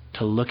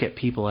 to look at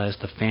people as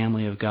the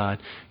family of God,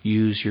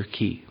 use your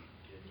key.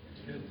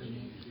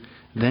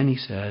 Then he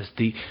says,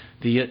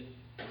 the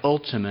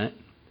ultimate,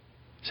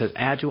 says,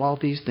 add to all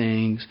these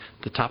things,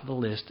 the top of the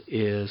list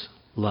is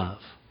love.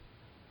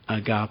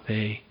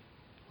 Agape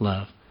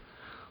love.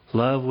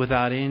 Love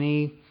without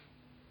any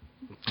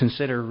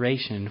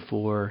consideration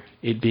for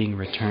it being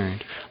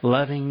returned.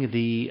 Loving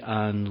the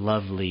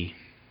unlovely.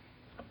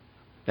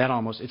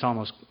 It's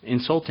almost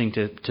insulting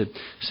to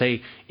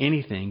say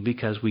anything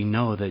because we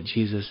know that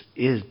Jesus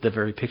is the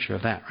very picture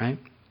of that, right?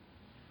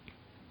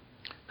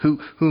 Who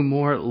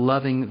more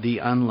loving the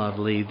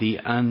unlovely, the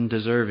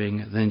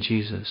undeserving than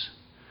Jesus?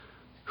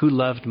 Who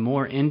loved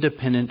more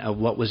independent of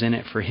what was in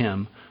it for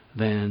Him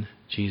than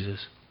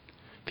Jesus?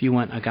 If you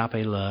want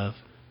agape love,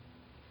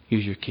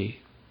 use your key.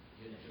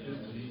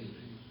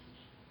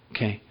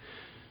 Okay.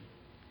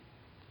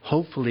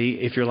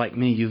 Hopefully, if you're like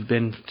me, you've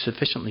been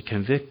sufficiently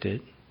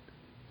convicted,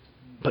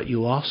 but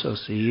you also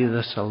see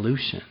the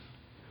solution.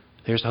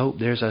 There's hope.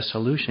 There's a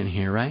solution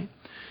here, right?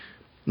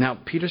 Now,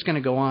 Peter's going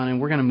to go on, and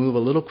we're going to move a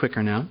little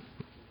quicker now.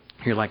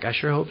 You're like, I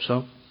sure hope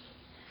so.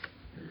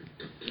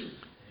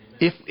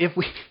 If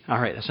we, all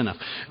right, that's enough.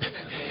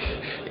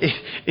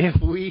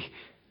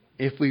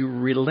 If we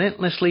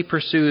relentlessly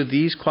pursue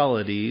these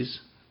qualities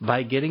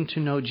by getting to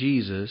know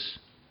Jesus,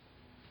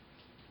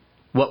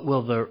 what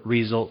will the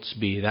results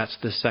be? That's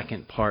the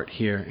second part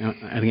here.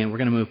 And again, we're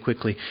going to move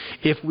quickly.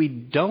 If we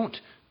don't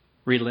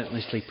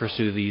relentlessly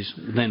pursue these,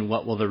 then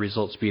what will the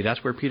results be?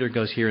 That's where Peter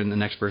goes here in the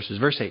next verses.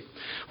 Verse 8.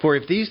 For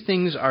if these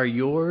things are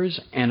yours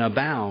and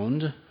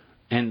abound,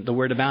 and the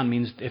word abound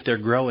means if they're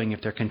growing,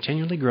 if they're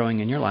continually growing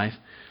in your life,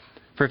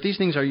 for if these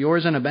things are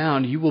yours and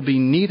abound, you will be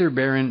neither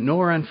barren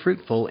nor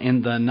unfruitful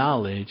in the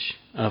knowledge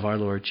of our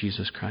Lord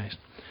Jesus Christ.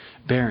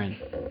 Barren.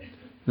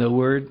 The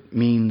word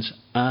means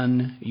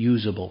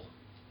unusable.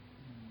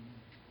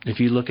 If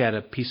you look at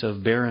a piece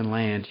of barren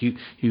land,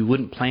 you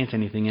wouldn't plant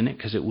anything in it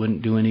because it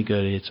wouldn't do any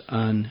good. It's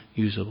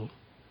unusable.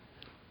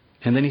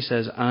 And then he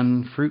says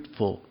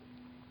unfruitful.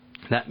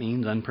 That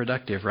means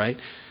unproductive, right?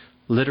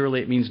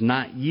 Literally, it means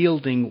not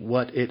yielding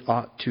what it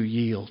ought to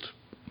yield.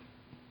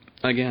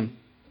 Again,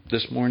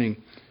 this morning,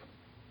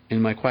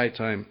 in my quiet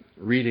time,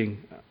 reading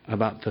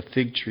about the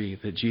fig tree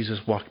that Jesus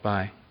walked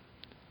by.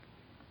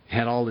 It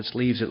had all its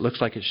leaves. It looks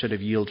like it should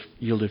have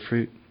yielded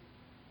fruit.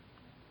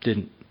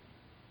 Didn't.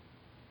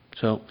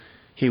 So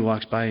he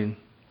walks by and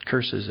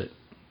curses it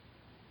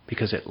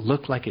because it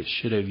looked like it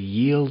should have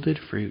yielded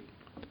fruit,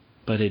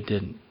 but it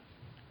didn't.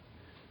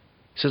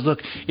 He says, look,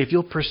 if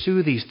you'll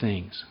pursue these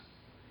things,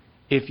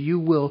 if you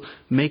will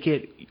make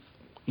it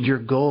your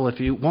goal, if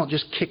you won't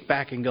just kick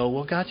back and go,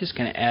 well, God's just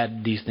going to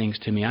add these things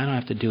to me. I don't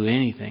have to do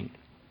anything.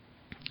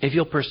 If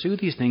you'll pursue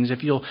these things,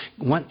 if you'll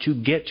want to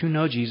get to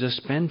know Jesus,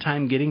 spend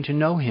time getting to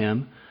know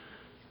Him,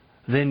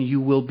 then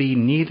you will be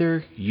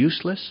neither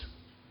useless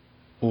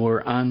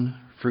or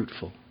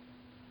unfruitful.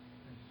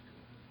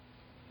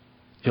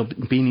 You'll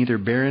be neither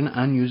barren,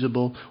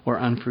 unusable, or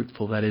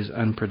unfruitful. That is,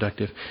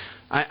 unproductive.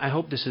 I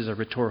hope this is a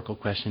rhetorical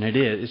question. It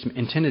is. It's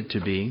intended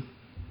to be.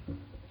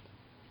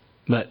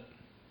 But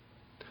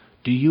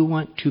do you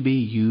want to be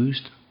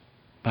used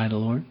by the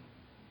Lord?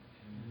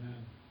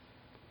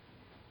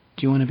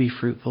 Do you want to be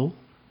fruitful,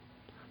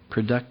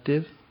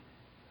 productive?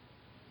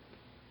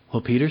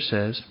 Well, Peter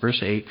says, verse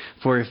 8,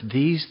 for if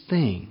these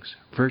things,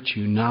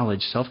 virtue,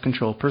 knowledge,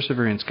 self-control,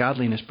 perseverance,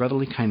 godliness,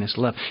 brotherly kindness,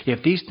 love,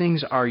 if these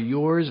things are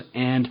yours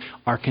and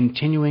are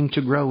continuing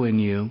to grow in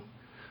you,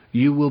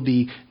 you will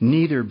be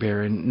neither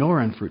barren nor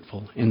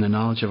unfruitful in the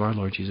knowledge of our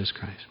Lord Jesus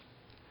Christ.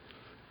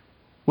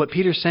 What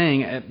Peter's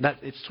saying, that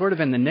it's sort of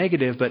in the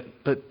negative,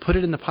 but put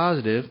it in the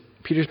positive.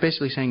 Peter's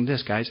basically saying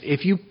this, guys.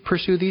 If you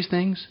pursue these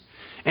things,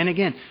 and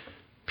again,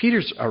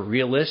 Peter's a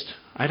realist.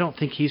 I don't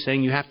think he's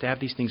saying you have to have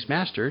these things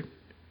mastered.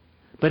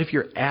 But if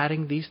you're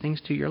adding these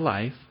things to your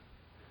life,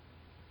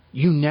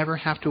 you never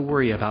have to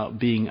worry about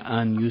being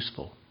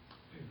unuseful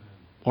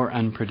or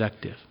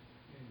unproductive.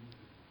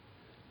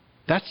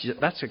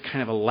 That's a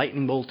kind of a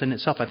lightning bolt in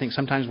itself. I think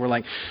sometimes we're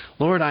like,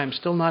 Lord, I'm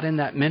still not in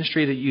that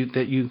ministry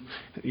that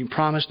you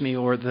promised me,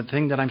 or the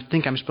thing that I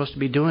think I'm supposed to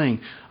be doing.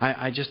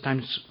 I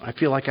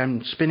feel like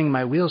I'm spinning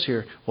my wheels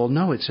here. Well,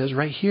 no, it says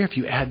right here, if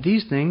you add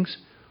these things,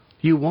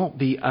 you won't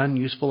be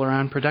unuseful or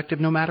unproductive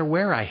no matter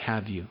where I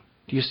have you.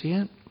 Do you see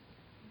it?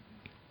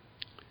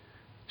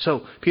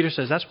 So Peter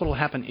says that's what will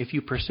happen if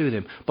you pursue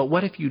them. But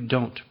what if you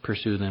don't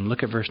pursue them?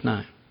 Look at verse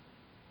 9.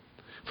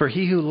 For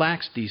he who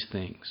lacks these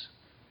things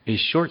is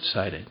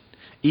short-sighted,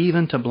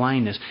 even to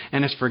blindness,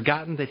 and has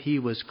forgotten that he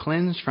was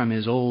cleansed from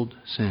his old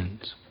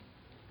sins.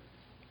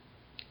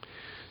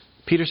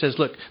 Peter says,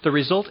 look, the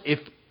result,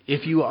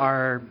 if you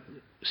are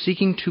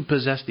seeking to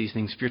possess these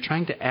things, if you're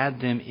trying to add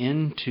them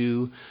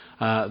into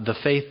the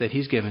faith that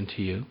He's given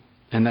to you,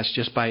 and that's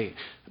just by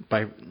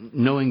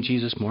knowing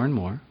Jesus more and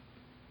more,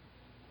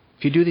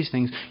 if you do these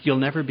things, you'll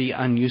never be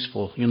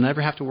unuseful. You'll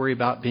never have to worry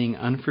about being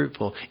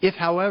unfruitful. If,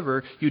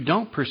 however, you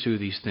don't pursue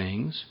these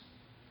things,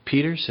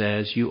 Peter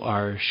says you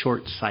are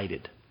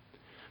short-sighted.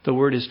 The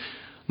word is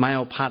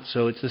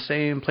myopazo. It's the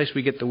same place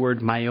we get the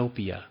word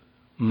myopia,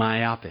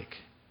 myopic.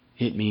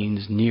 It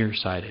means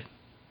nearsighted.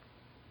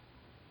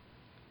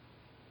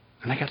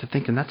 And I got to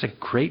thinking that's a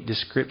great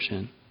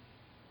description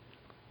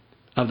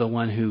of the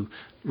one who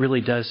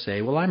really does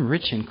say, well, I'm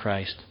rich in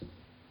Christ.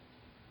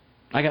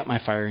 I got my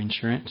fire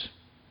insurance.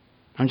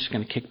 I'm just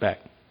going to kick back.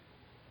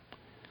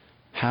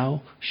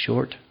 How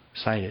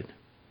short-sighted.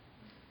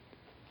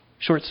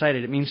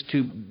 Short-sighted, it means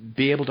to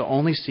be able to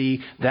only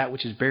see that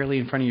which is barely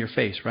in front of your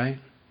face, right?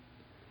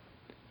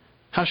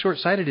 How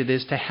short-sighted it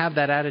is to have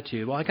that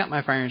attitude. Well, I got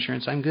my fire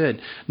insurance, I'm good.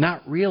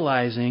 Not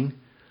realizing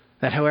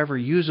that however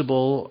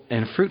usable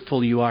and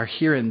fruitful you are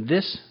here in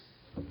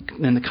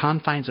the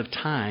confines of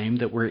time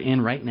that we're in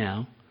right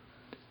now,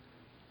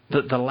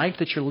 The life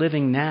that you're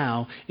living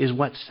now is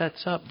what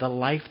sets up the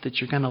life that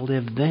you're going to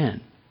live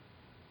then.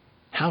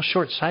 How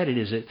short-sighted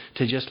is it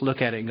to just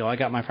look at it and go, I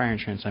got my fire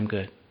insurance, I'm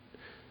good.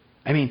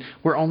 I mean,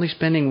 we're only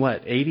spending,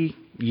 80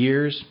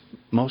 years,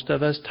 most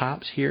of us,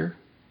 tops here?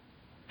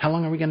 How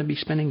long are we going to be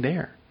spending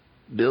there?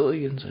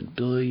 Billions and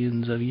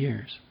billions of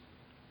years.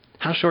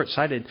 How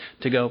short-sighted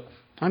to go,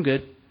 I'm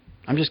good.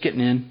 I'm just getting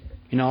in.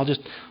 I'll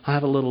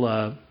have a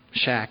little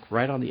shack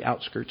right on the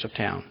outskirts of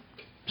town.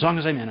 As long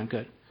as I'm in, I'm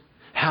good.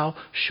 How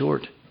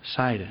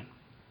short-sighted.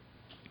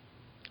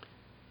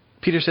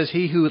 Peter says,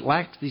 he who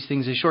lacks these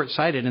things is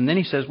short-sighted. And then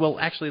he says, well,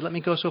 actually, let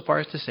me go so far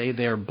as to say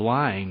they're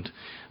blind.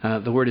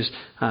 The word is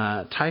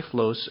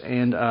typhlos,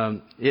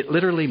 and it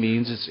literally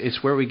means,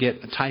 it's where we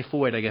get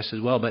typhoid, I guess,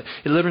 as well, but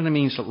it literally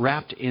means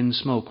wrapped in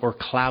smoke or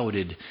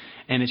clouded.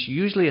 And it's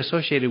usually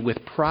associated with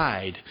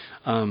pride.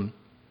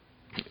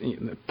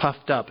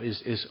 Puffed up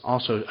is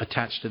also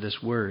attached to this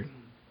word.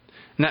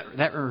 And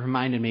that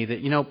reminded me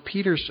that,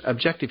 Peter's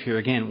objective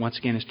here, once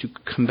again, is to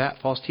combat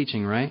false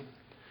teaching, right?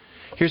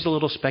 Here's a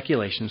little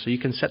speculation, so you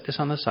can set this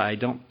on the side.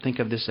 Don't think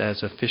of this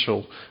as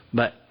official,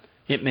 but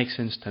it makes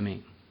sense to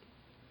me.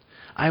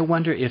 I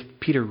wonder if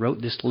Peter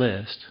wrote this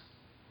list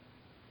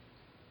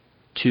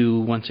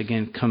to, once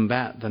again,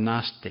 combat the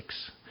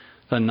Gnostics.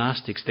 The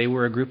Gnostics, they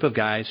were a group of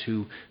guys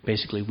who,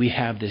 basically, we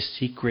have this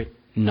secret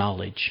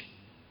knowledge.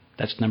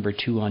 That's number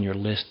 2 on your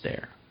list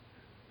there.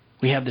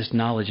 We have this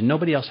knowledge, and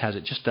nobody else has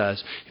it, just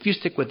us. If you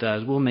stick with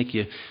us, we'll make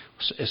you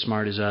as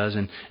smart as us,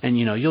 and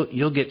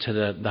you'll get to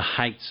the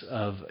heights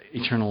of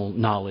eternal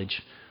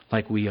knowledge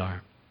like we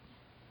are.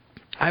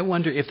 I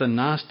wonder if the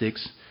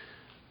Gnostics,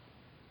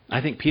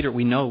 I think Peter,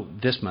 we know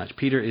this much.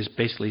 Peter is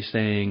basically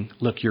saying,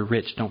 look, you're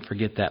rich, don't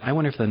forget that. I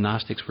wonder if the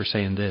Gnostics were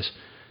saying this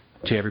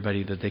to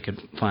everybody that they could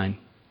find.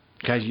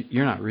 Guys,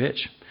 you're not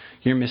rich.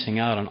 You're missing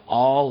out on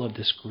all of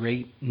this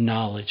great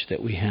knowledge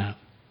that we have.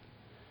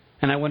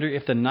 And I wonder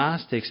if the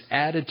Gnostics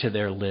added to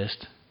their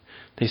list,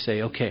 they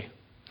say, okay,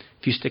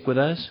 if you stick with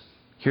us,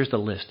 here's the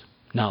list,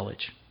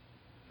 knowledge.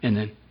 And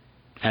then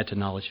add to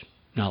knowledge,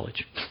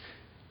 knowledge.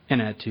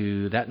 And add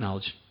to that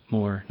knowledge,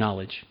 more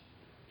knowledge.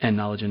 And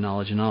knowledge and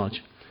knowledge and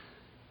knowledge.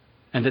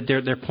 And that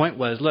their point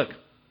was, look,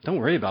 don't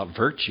worry about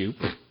virtue.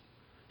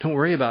 Don't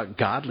worry about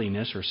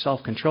godliness or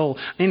self-control.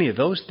 Any of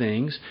those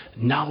things.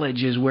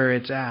 Knowledge is where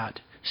it's at.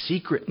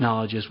 Secret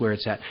knowledge is where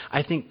it's at.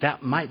 I think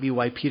that might be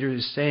why Peter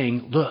is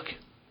saying, look,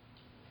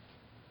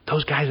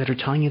 those guys that are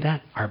telling you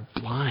that are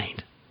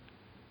blind.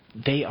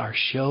 They are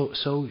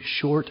so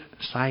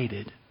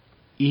short-sighted,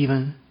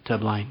 even to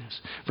blindness.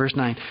 Verse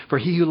 9, for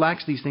he who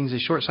lacks these things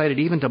is short-sighted,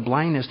 even to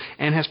blindness,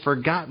 and has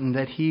forgotten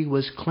that he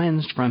was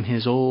cleansed from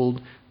his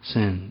old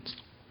sins.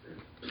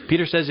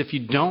 Peter says if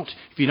you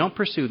don't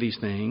pursue these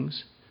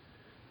things,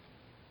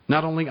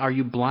 not only are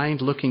you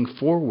blind looking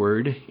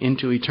forward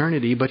into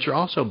eternity, but you're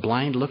also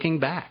blind looking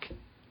back.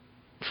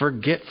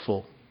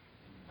 Forgetful,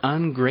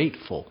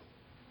 ungrateful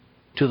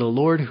to the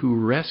Lord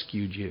who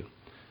rescued you.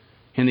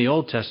 In the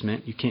Old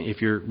Testament, you can't,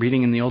 if you're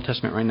reading in the Old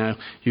Testament right now,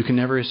 you can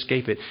never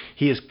escape it.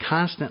 He is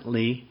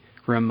constantly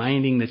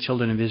reminding the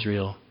children of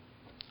Israel,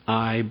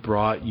 I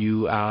brought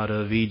you out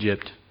of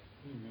Egypt.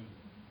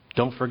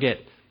 Don't forget.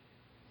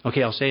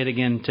 Okay, I'll say it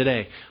again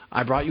today.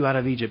 I brought you out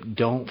of Egypt.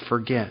 Don't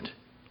forget.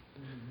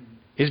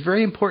 It's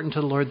very important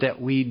to the Lord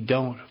that we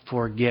don't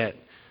forget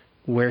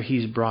where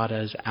He's brought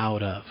us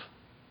out of.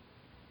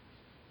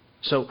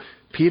 So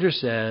Peter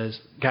says,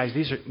 guys,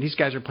 these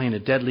guys are playing a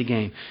deadly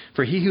game.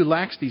 For he who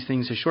lacks these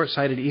things is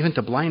short-sighted even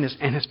to blindness,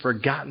 and has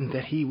forgotten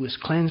that he was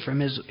cleansed from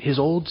his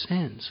old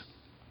sins.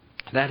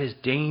 That is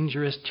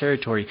dangerous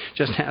territory.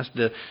 Just ask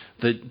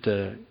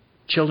the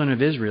children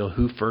of Israel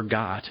who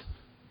forgot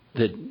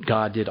that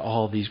God did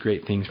all these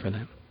great things for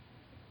them.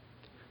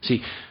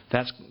 See,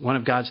 that's one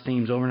of God's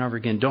themes over and over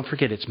again. Don't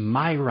forget, it's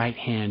my right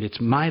hand, it's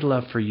my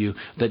love for you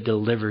that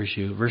delivers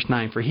you. Verse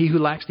 9, for he who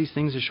lacks these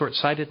things is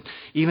short-sighted,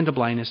 even to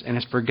blindness, and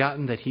has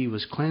forgotten that he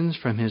was cleansed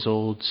from his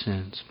old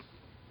sins.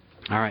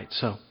 All right,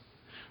 so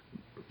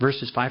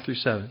verses 5 through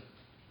 7.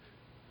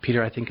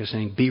 Peter, I think, is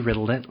saying, be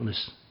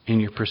relentless in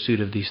your pursuit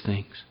of these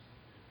things.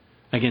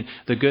 Again,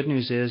 the good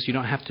news is you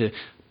don't have to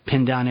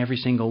pin down every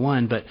single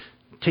one, but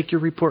take your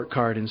report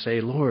card and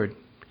say, Lord,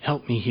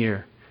 help me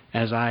here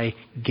as I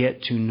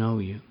get to know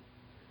you.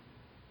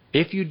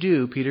 If you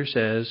do, Peter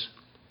says,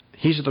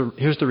 here's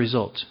the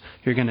results.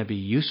 You're going to be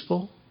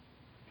useful.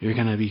 You're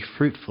going to be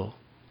fruitful.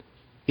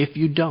 If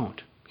you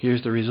don't,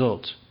 here's the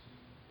results.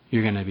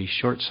 You're going to be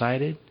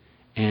short-sighted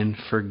and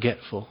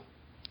forgetful.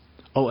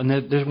 Oh, and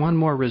there's one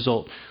more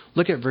result.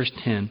 Look at verse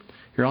 10.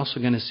 You're also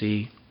going to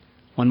see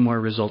one more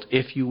result.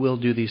 If you will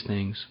do these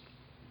things,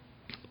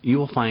 you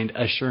will find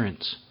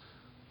assurance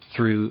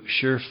through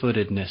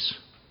sure-footedness.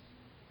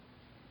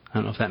 I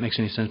don't know if that makes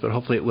any sense, but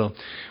hopefully it will.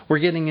 We're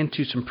getting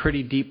into some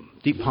pretty deep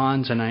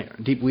ponds and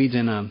deep weeds,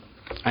 and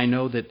I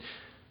know that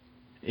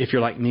if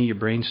you're like me, your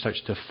brain starts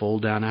to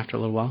fold down after a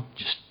little while.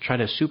 Just try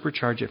to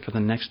supercharge it for the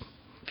next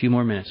few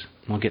more minutes,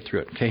 and we'll get through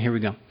it. Okay, here we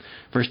go.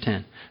 Verse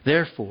 10.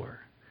 Therefore,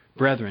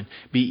 brethren,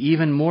 be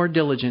even more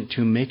diligent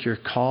to make your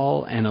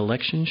call and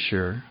election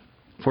sure.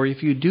 For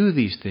if you do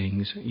these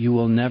things, you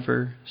will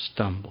never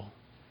stumble.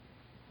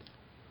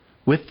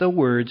 With the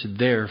words,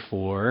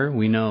 therefore,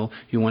 we know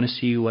you want to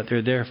see what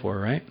they're there for,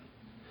 right?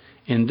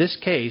 In this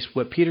case,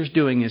 what Peter's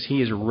doing is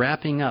he is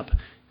wrapping up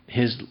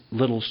his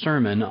little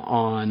sermon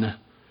on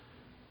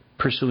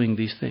pursuing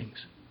these things.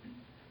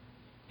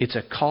 It's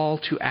a call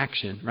to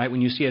action, right?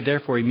 When you see a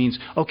therefore, it means,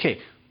 okay,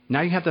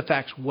 now you have the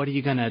facts. What are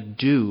you going to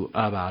do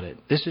about it?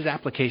 This is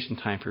application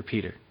time for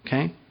Peter,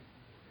 okay?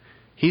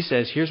 He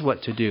says, here's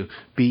what to do.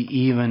 Be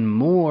even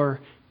more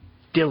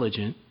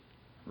diligent,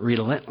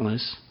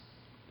 relentless.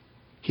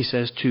 He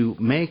says to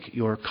make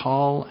your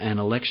call and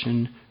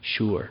election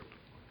sure.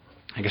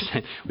 I guess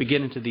we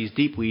get into these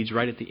deep weeds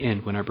right at the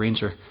end when our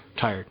brains are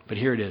tired. But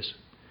here it is.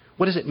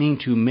 What does it mean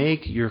to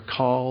make your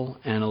call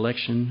and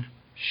election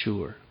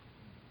sure?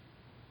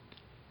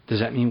 Does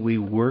that mean we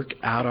work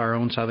out our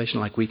own salvation?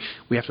 Like we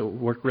have to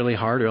work really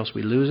hard or else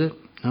we lose it?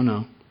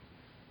 No.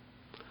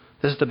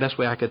 This is the best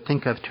way I could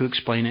think of to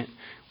explain it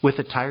with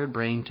a tired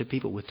brain to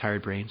people with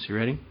tired brains. You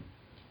ready?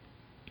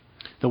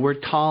 The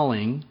word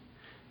calling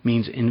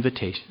means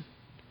invitation.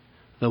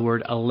 The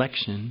word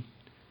election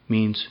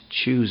means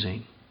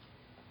choosing.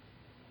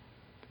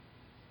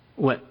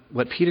 What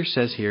Peter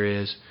says here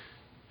is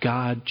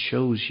God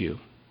chose you.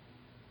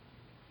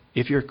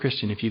 If you're a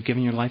Christian, if you've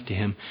given your life to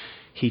Him,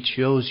 He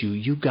chose you.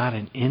 You got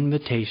an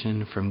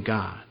invitation from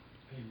God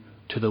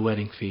to the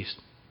wedding feast.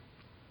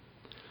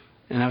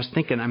 And I was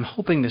thinking, I'm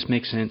hoping this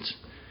makes sense.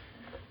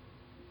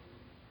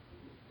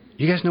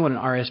 You guys know what an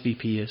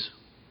RSVP is?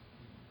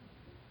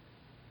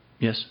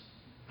 Yes?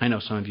 I know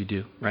some of you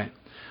do, right?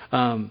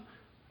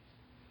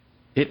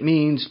 It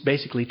means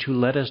basically to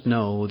let us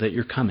know that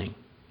you're coming,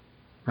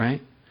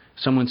 right?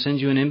 Someone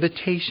sends you an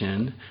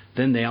invitation,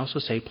 then they also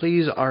say,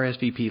 please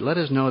RSVP, let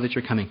us know that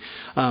you're coming.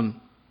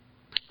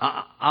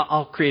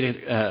 I'll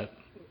create an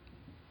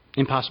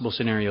impossible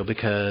scenario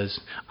because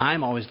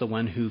I'm always the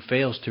one who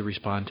fails to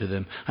respond to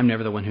them. I'm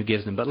never the one who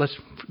gives them, but let's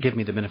give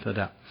me the benefit of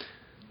the doubt.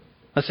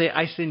 Let's say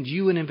I send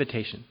you an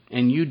invitation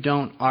and you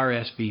don't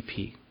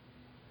RSVP,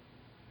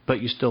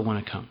 but you still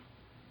want to come.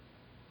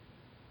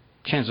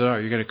 Chances are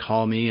you're going to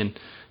call me and,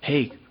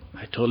 hey,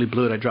 I totally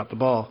blew it, I dropped the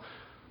ball.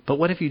 But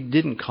what if you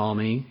didn't call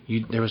me,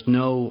 there was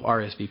no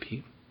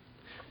RSVP,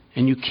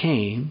 and you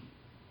came?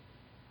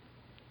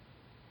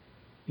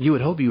 You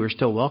would hope you were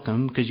still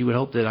welcome because you would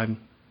hope that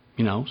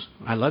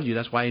I love you.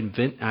 That's why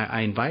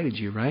I invited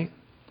you, right?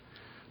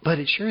 But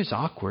it sure is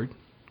awkward,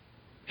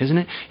 isn't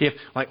it? If,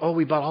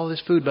 we bought all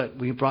this food, but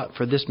we brought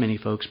for this many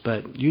folks,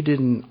 but you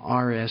didn't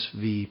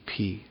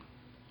RSVP.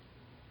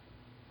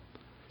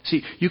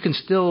 See, you can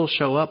still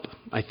show up,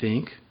 I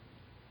think,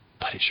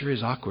 but it sure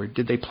is awkward.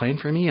 Did they plan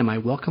for me? Am I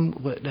welcome?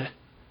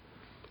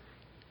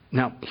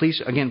 Now, please,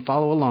 again,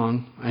 follow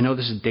along. I know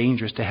this is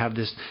dangerous to have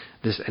this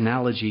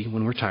analogy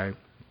when we're tired.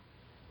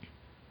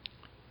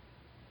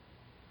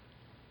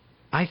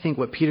 I think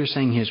what Peter's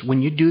saying is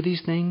when you do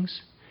these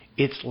things,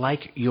 it's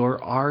like your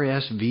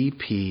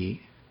RSVP.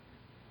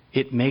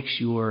 It makes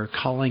your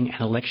calling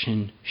and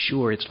election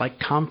sure. It's like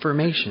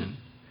confirmation.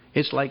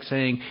 It's like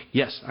saying,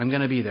 yes, I'm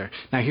going to be there.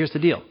 Now, here's the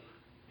deal.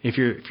 If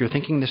you're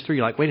thinking this through,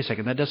 you're like, wait a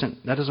second, that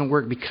doesn't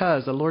work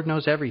because the Lord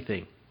knows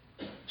everything.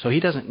 So He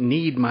doesn't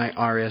need my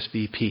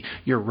RSVP.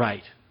 You're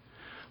right.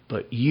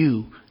 But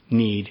you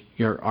need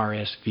your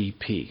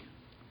RSVP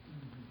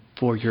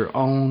for your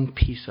own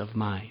peace of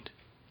mind.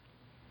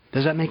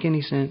 Does that make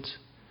any sense?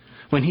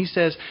 When He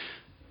says,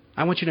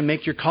 I want you to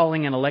make your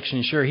calling and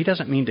election sure, He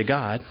doesn't mean to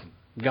God.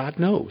 God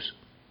knows.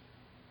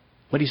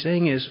 What He's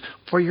saying is,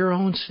 for your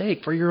own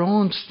sake, for your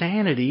own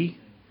sanity,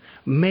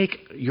 make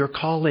your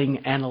calling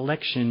and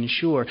election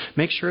sure.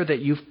 Make sure that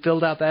you've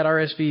filled out that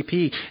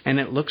RSVP and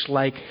it looks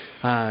like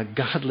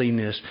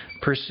godliness,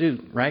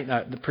 pursuit, right?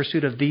 The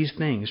pursuit of these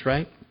things,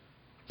 right?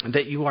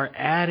 That you are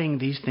adding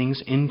these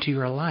things into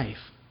your life.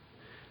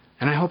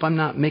 And I hope I'm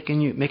not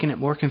making it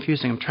more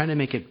confusing. I'm trying to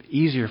make it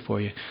easier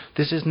for you.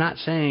 This is not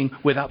saying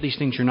without these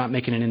things you're not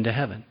making it into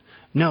heaven.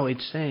 No,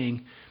 it's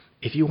saying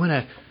if you want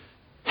to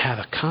have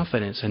a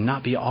confidence and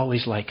not be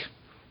always like,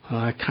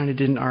 I kind of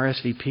didn't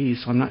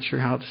RSVP, so I'm not sure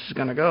how this is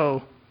going to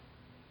go.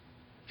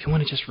 If you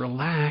want to just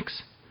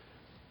relax,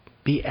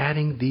 be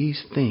adding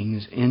these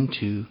things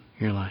into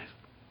your life.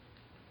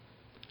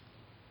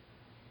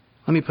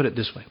 Let me put it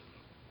this way.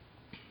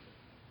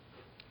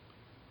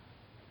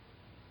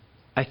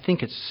 I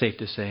think it's safe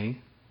to say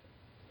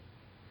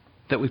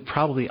that we've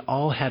probably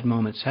all had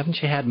moments. Haven't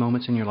you had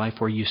moments in your life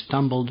where you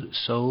stumbled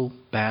so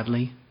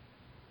badly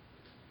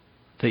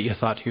that you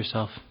thought to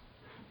yourself,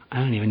 I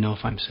don't even know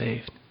if I'm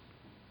saved.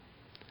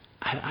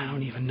 I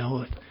don't even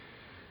know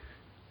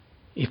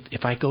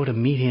if I go to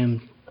meet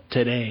Him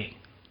today.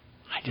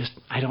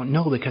 I don't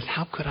know, because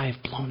how could I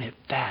have blown it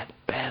that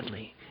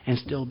badly and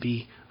still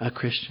be a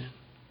Christian?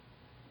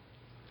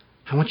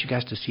 I want you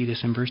guys to see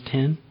this in verse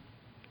 10.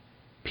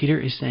 Peter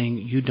is saying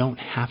you don't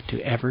have to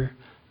ever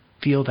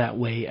feel that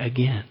way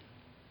again.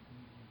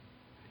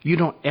 You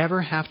don't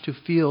ever have to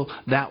feel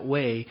that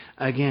way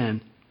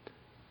again.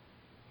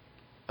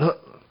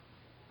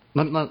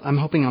 I'm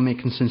hoping I'll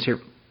make sense here.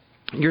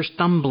 You're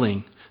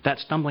stumbling. That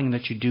stumbling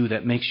that you do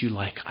that makes you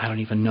like, I don't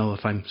even know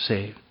if I'm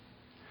saved.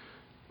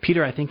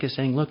 Peter, I think, is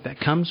saying, look, that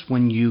comes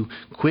when you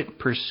quit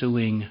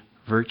pursuing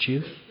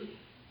virtue,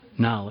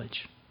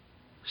 knowledge,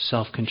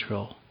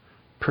 self-control,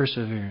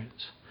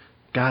 perseverance,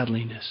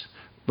 godliness,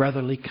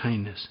 brotherly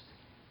kindness,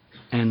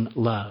 and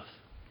love.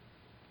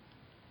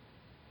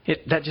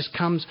 That just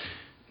comes...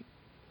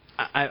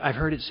 I've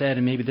heard it said,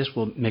 and maybe this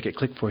will make it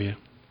click for you.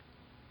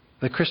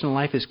 The Christian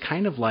life is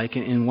kind of like,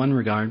 in one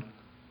regard,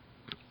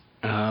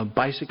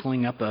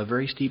 bicycling up a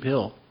very steep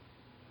hill.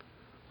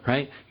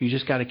 Right? You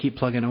just got to keep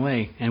plugging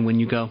away. And when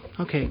you go,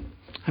 okay,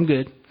 I'm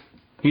good,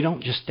 you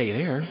don't just stay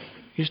there.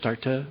 You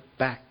start to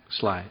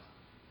backslide.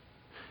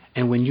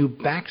 And when you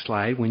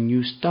backslide, when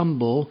you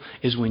stumble,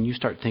 is when you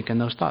start thinking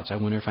those thoughts. I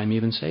wonder if I'm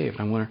even saved.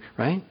 I wonder,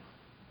 right?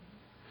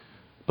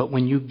 But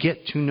when you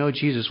get to know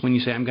Jesus, when you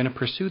say, I'm going to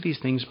pursue these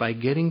things by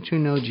getting to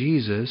know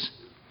Jesus,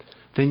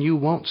 then you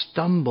won't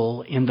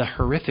stumble in the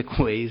horrific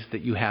ways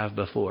that you have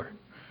before.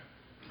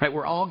 Right?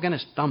 We're all going to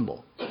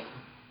stumble.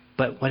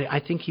 But what I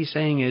think he's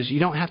saying is you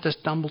don't have to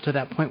stumble to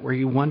that point where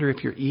you wonder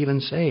if you're even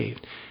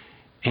saved.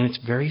 And it's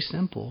very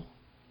simple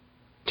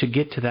to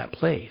get to that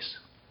place.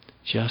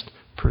 Just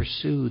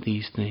pursue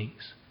these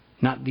things.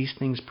 Not these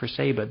things per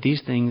se, but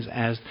these things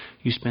as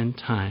you spend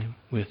time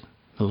with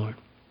the Lord.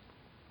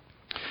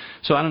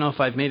 So I don't know if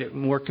I've made it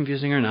more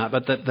confusing or not,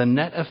 but the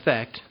net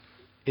effect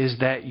is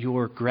that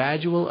your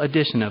gradual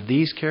addition of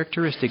these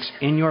characteristics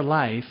in your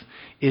life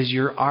is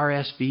your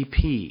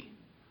RSVP.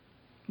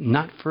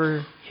 Not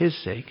for His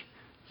sake,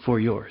 for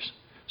yours.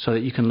 So that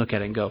you can look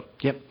at it and go,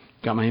 yep,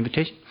 got my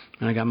invitation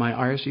and I got my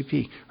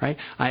RSVP, right?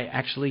 I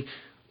actually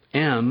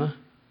am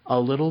a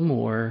little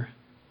more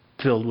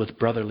filled with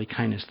brotherly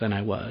kindness than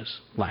I was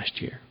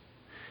last year.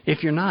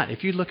 If you're not,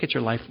 if you look at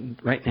your life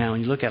right now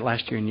and you look at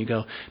last year and you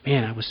go,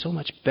 man, I was so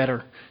much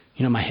better.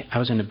 You know, I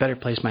was in a better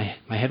place. My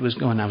head was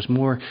going. I was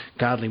more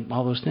godly,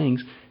 all those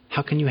things.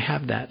 How can you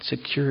have that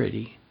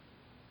security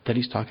that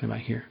he's talking about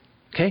here?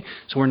 Okay?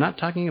 So we're not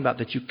talking about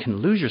that you can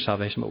lose your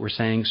salvation, but we're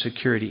saying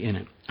security in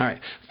it. All right.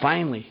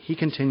 Finally, he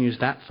continues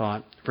that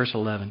thought, verse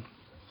 11.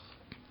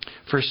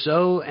 For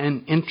so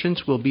an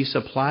entrance will be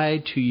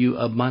supplied to you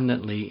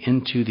abundantly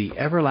into the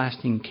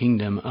everlasting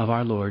kingdom of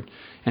our Lord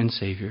and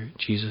Savior,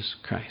 Jesus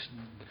Christ.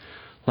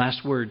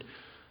 Last word.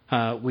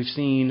 We've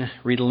seen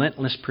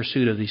relentless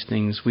pursuit of these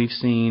things. We've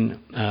seen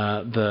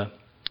the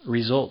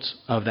results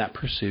of that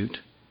pursuit.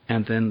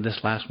 And then this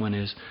last one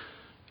is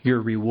your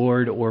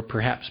reward, or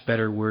perhaps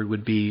better word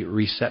would be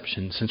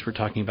reception, since we're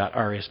talking about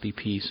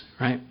RSVPs,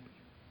 right?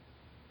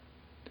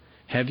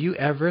 Have you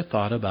ever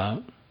thought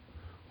about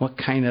what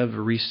kind of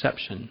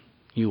reception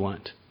you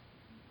want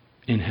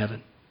in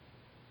heaven?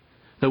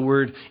 The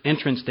word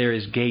entrance there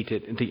is gate.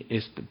 It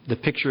is the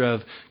picture of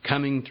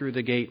coming through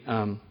the gate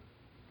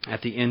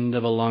at the end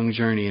of a long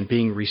journey and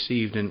being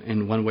received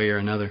in one way or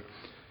another.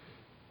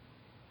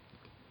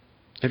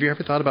 Have you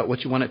ever thought about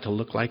what you want it to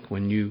look like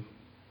when you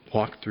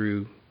walk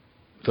through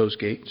those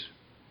gates?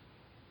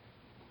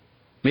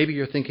 Maybe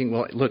you're thinking,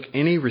 well, look,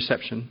 any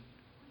reception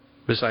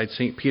besides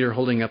St. Peter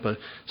holding up a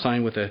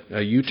sign with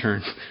a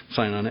U-turn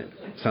sign on it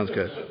sounds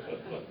good.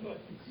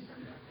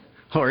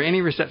 Or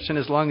any reception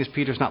as long as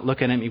Peter's not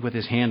looking at me with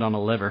his hand on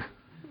a lever.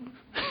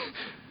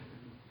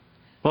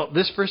 Well,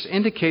 this verse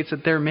indicates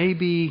that there may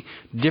be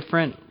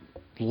different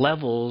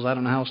levels, I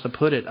don't know how else to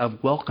put it,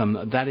 of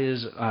welcome. That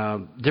is,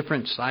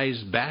 different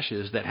sized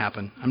bashes that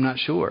happen. I'm not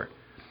sure.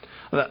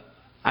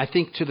 I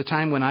think to the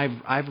time when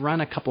I've run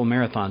a couple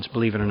marathons,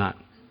 believe it or not.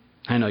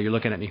 I know, you're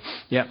looking at me.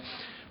 Yep.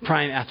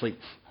 Prime athlete.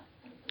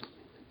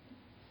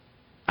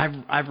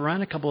 I've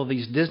run a couple of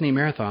these Disney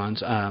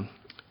marathons, and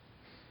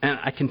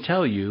I can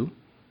tell you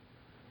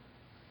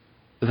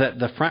that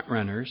the front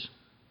runners,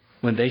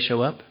 when they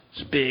show up,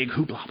 it's big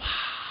hoopla,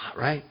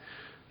 right?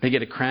 They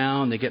get a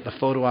crown, they get the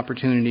photo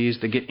opportunities,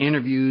 they get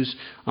interviews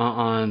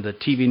on the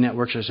TV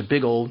networks. There's a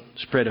big old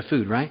spread of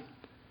food, right?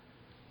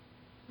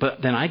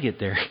 But then I get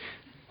there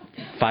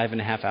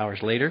 5.5 hours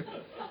later,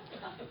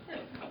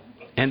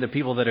 and the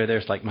people that are there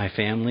is like my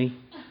family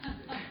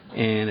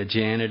and a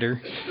janitor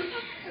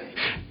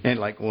and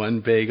like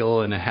one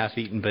bagel and a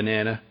half-eaten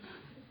banana.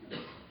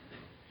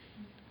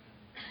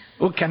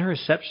 What kind of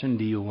reception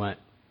do you want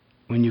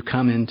when you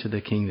come into the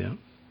kingdom?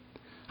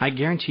 I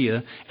guarantee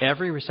you,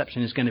 every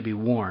reception is going to be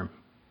warm.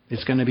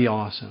 It's going to be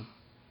awesome.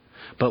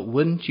 But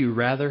wouldn't you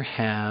rather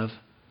have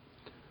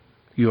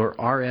your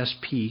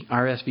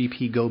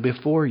RSVP go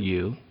before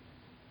you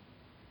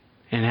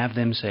and have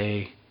them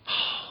say,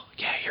 oh,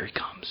 yeah, here he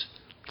comes.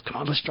 Come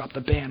on, let's drop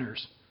the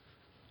banners.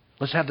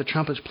 Let's have the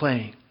trumpets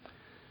playing.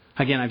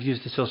 Again, I've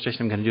used this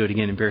illustration. I'm going to do it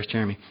again. Embarrass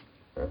Jeremy.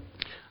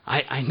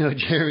 I know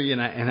Jeremy,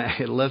 and I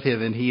love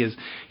him, and he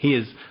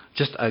is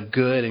just a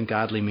good and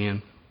godly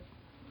man.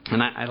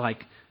 And I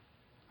like,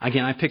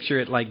 again, I picture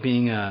it like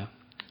being,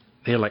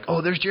 they're like,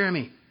 oh, there's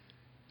Jeremy.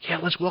 Yeah,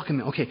 let's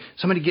welcome him. Okay,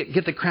 somebody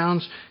get the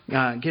crowns,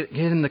 get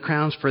him the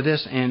crowns for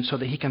this, and so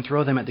that he can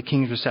throw them at the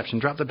king's reception.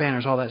 Drop the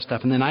banners, all that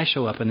stuff. And then I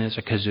show up, and there's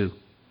a kazoo.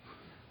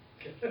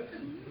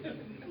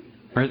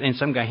 And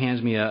some guy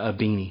hands me a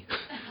beanie.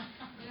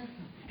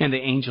 And the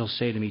angels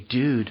say to me,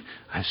 dude,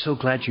 I'm so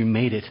glad you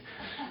made it.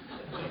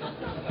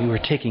 We were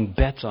taking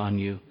bets on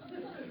you.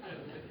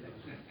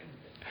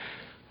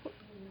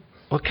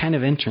 What kind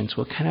of entrance,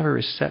 what kind of a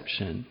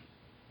reception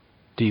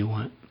do you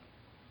want?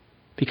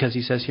 Because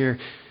he says here,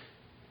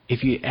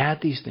 if you add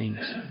these things,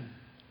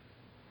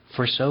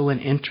 for so an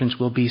entrance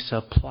will be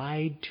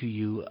supplied to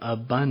you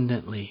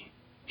abundantly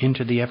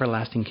into the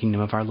everlasting kingdom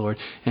of our Lord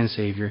and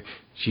Savior,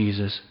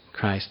 Jesus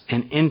Christ.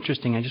 And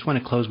interesting, I just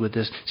want to close with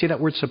this. See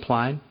that word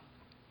supplied?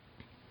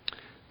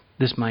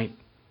 This might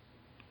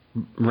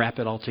wrap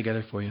it all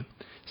together for you.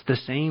 It's the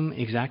same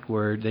exact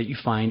word that you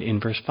find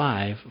in verse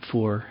 5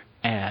 for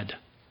add.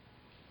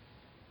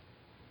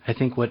 I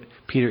think what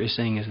Peter is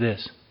saying is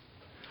this.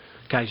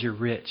 Guys, you're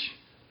rich.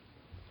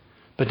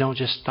 But don't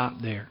just stop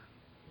there.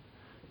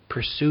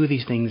 Pursue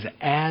these things.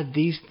 Add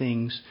these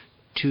things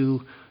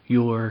to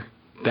your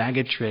bag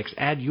of tricks.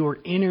 Add your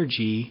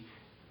energy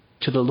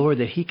to the Lord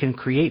that He can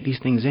create these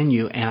things in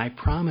you. And I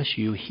promise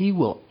you, He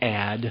will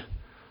add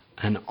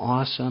an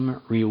awesome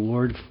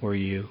reward for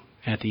you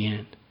at the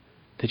end.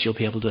 That you'll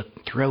be able to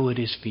throw at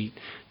His feet.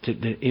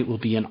 That it will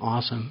be an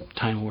awesome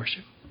time of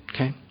worship.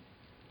 Okay?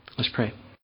 Let's pray.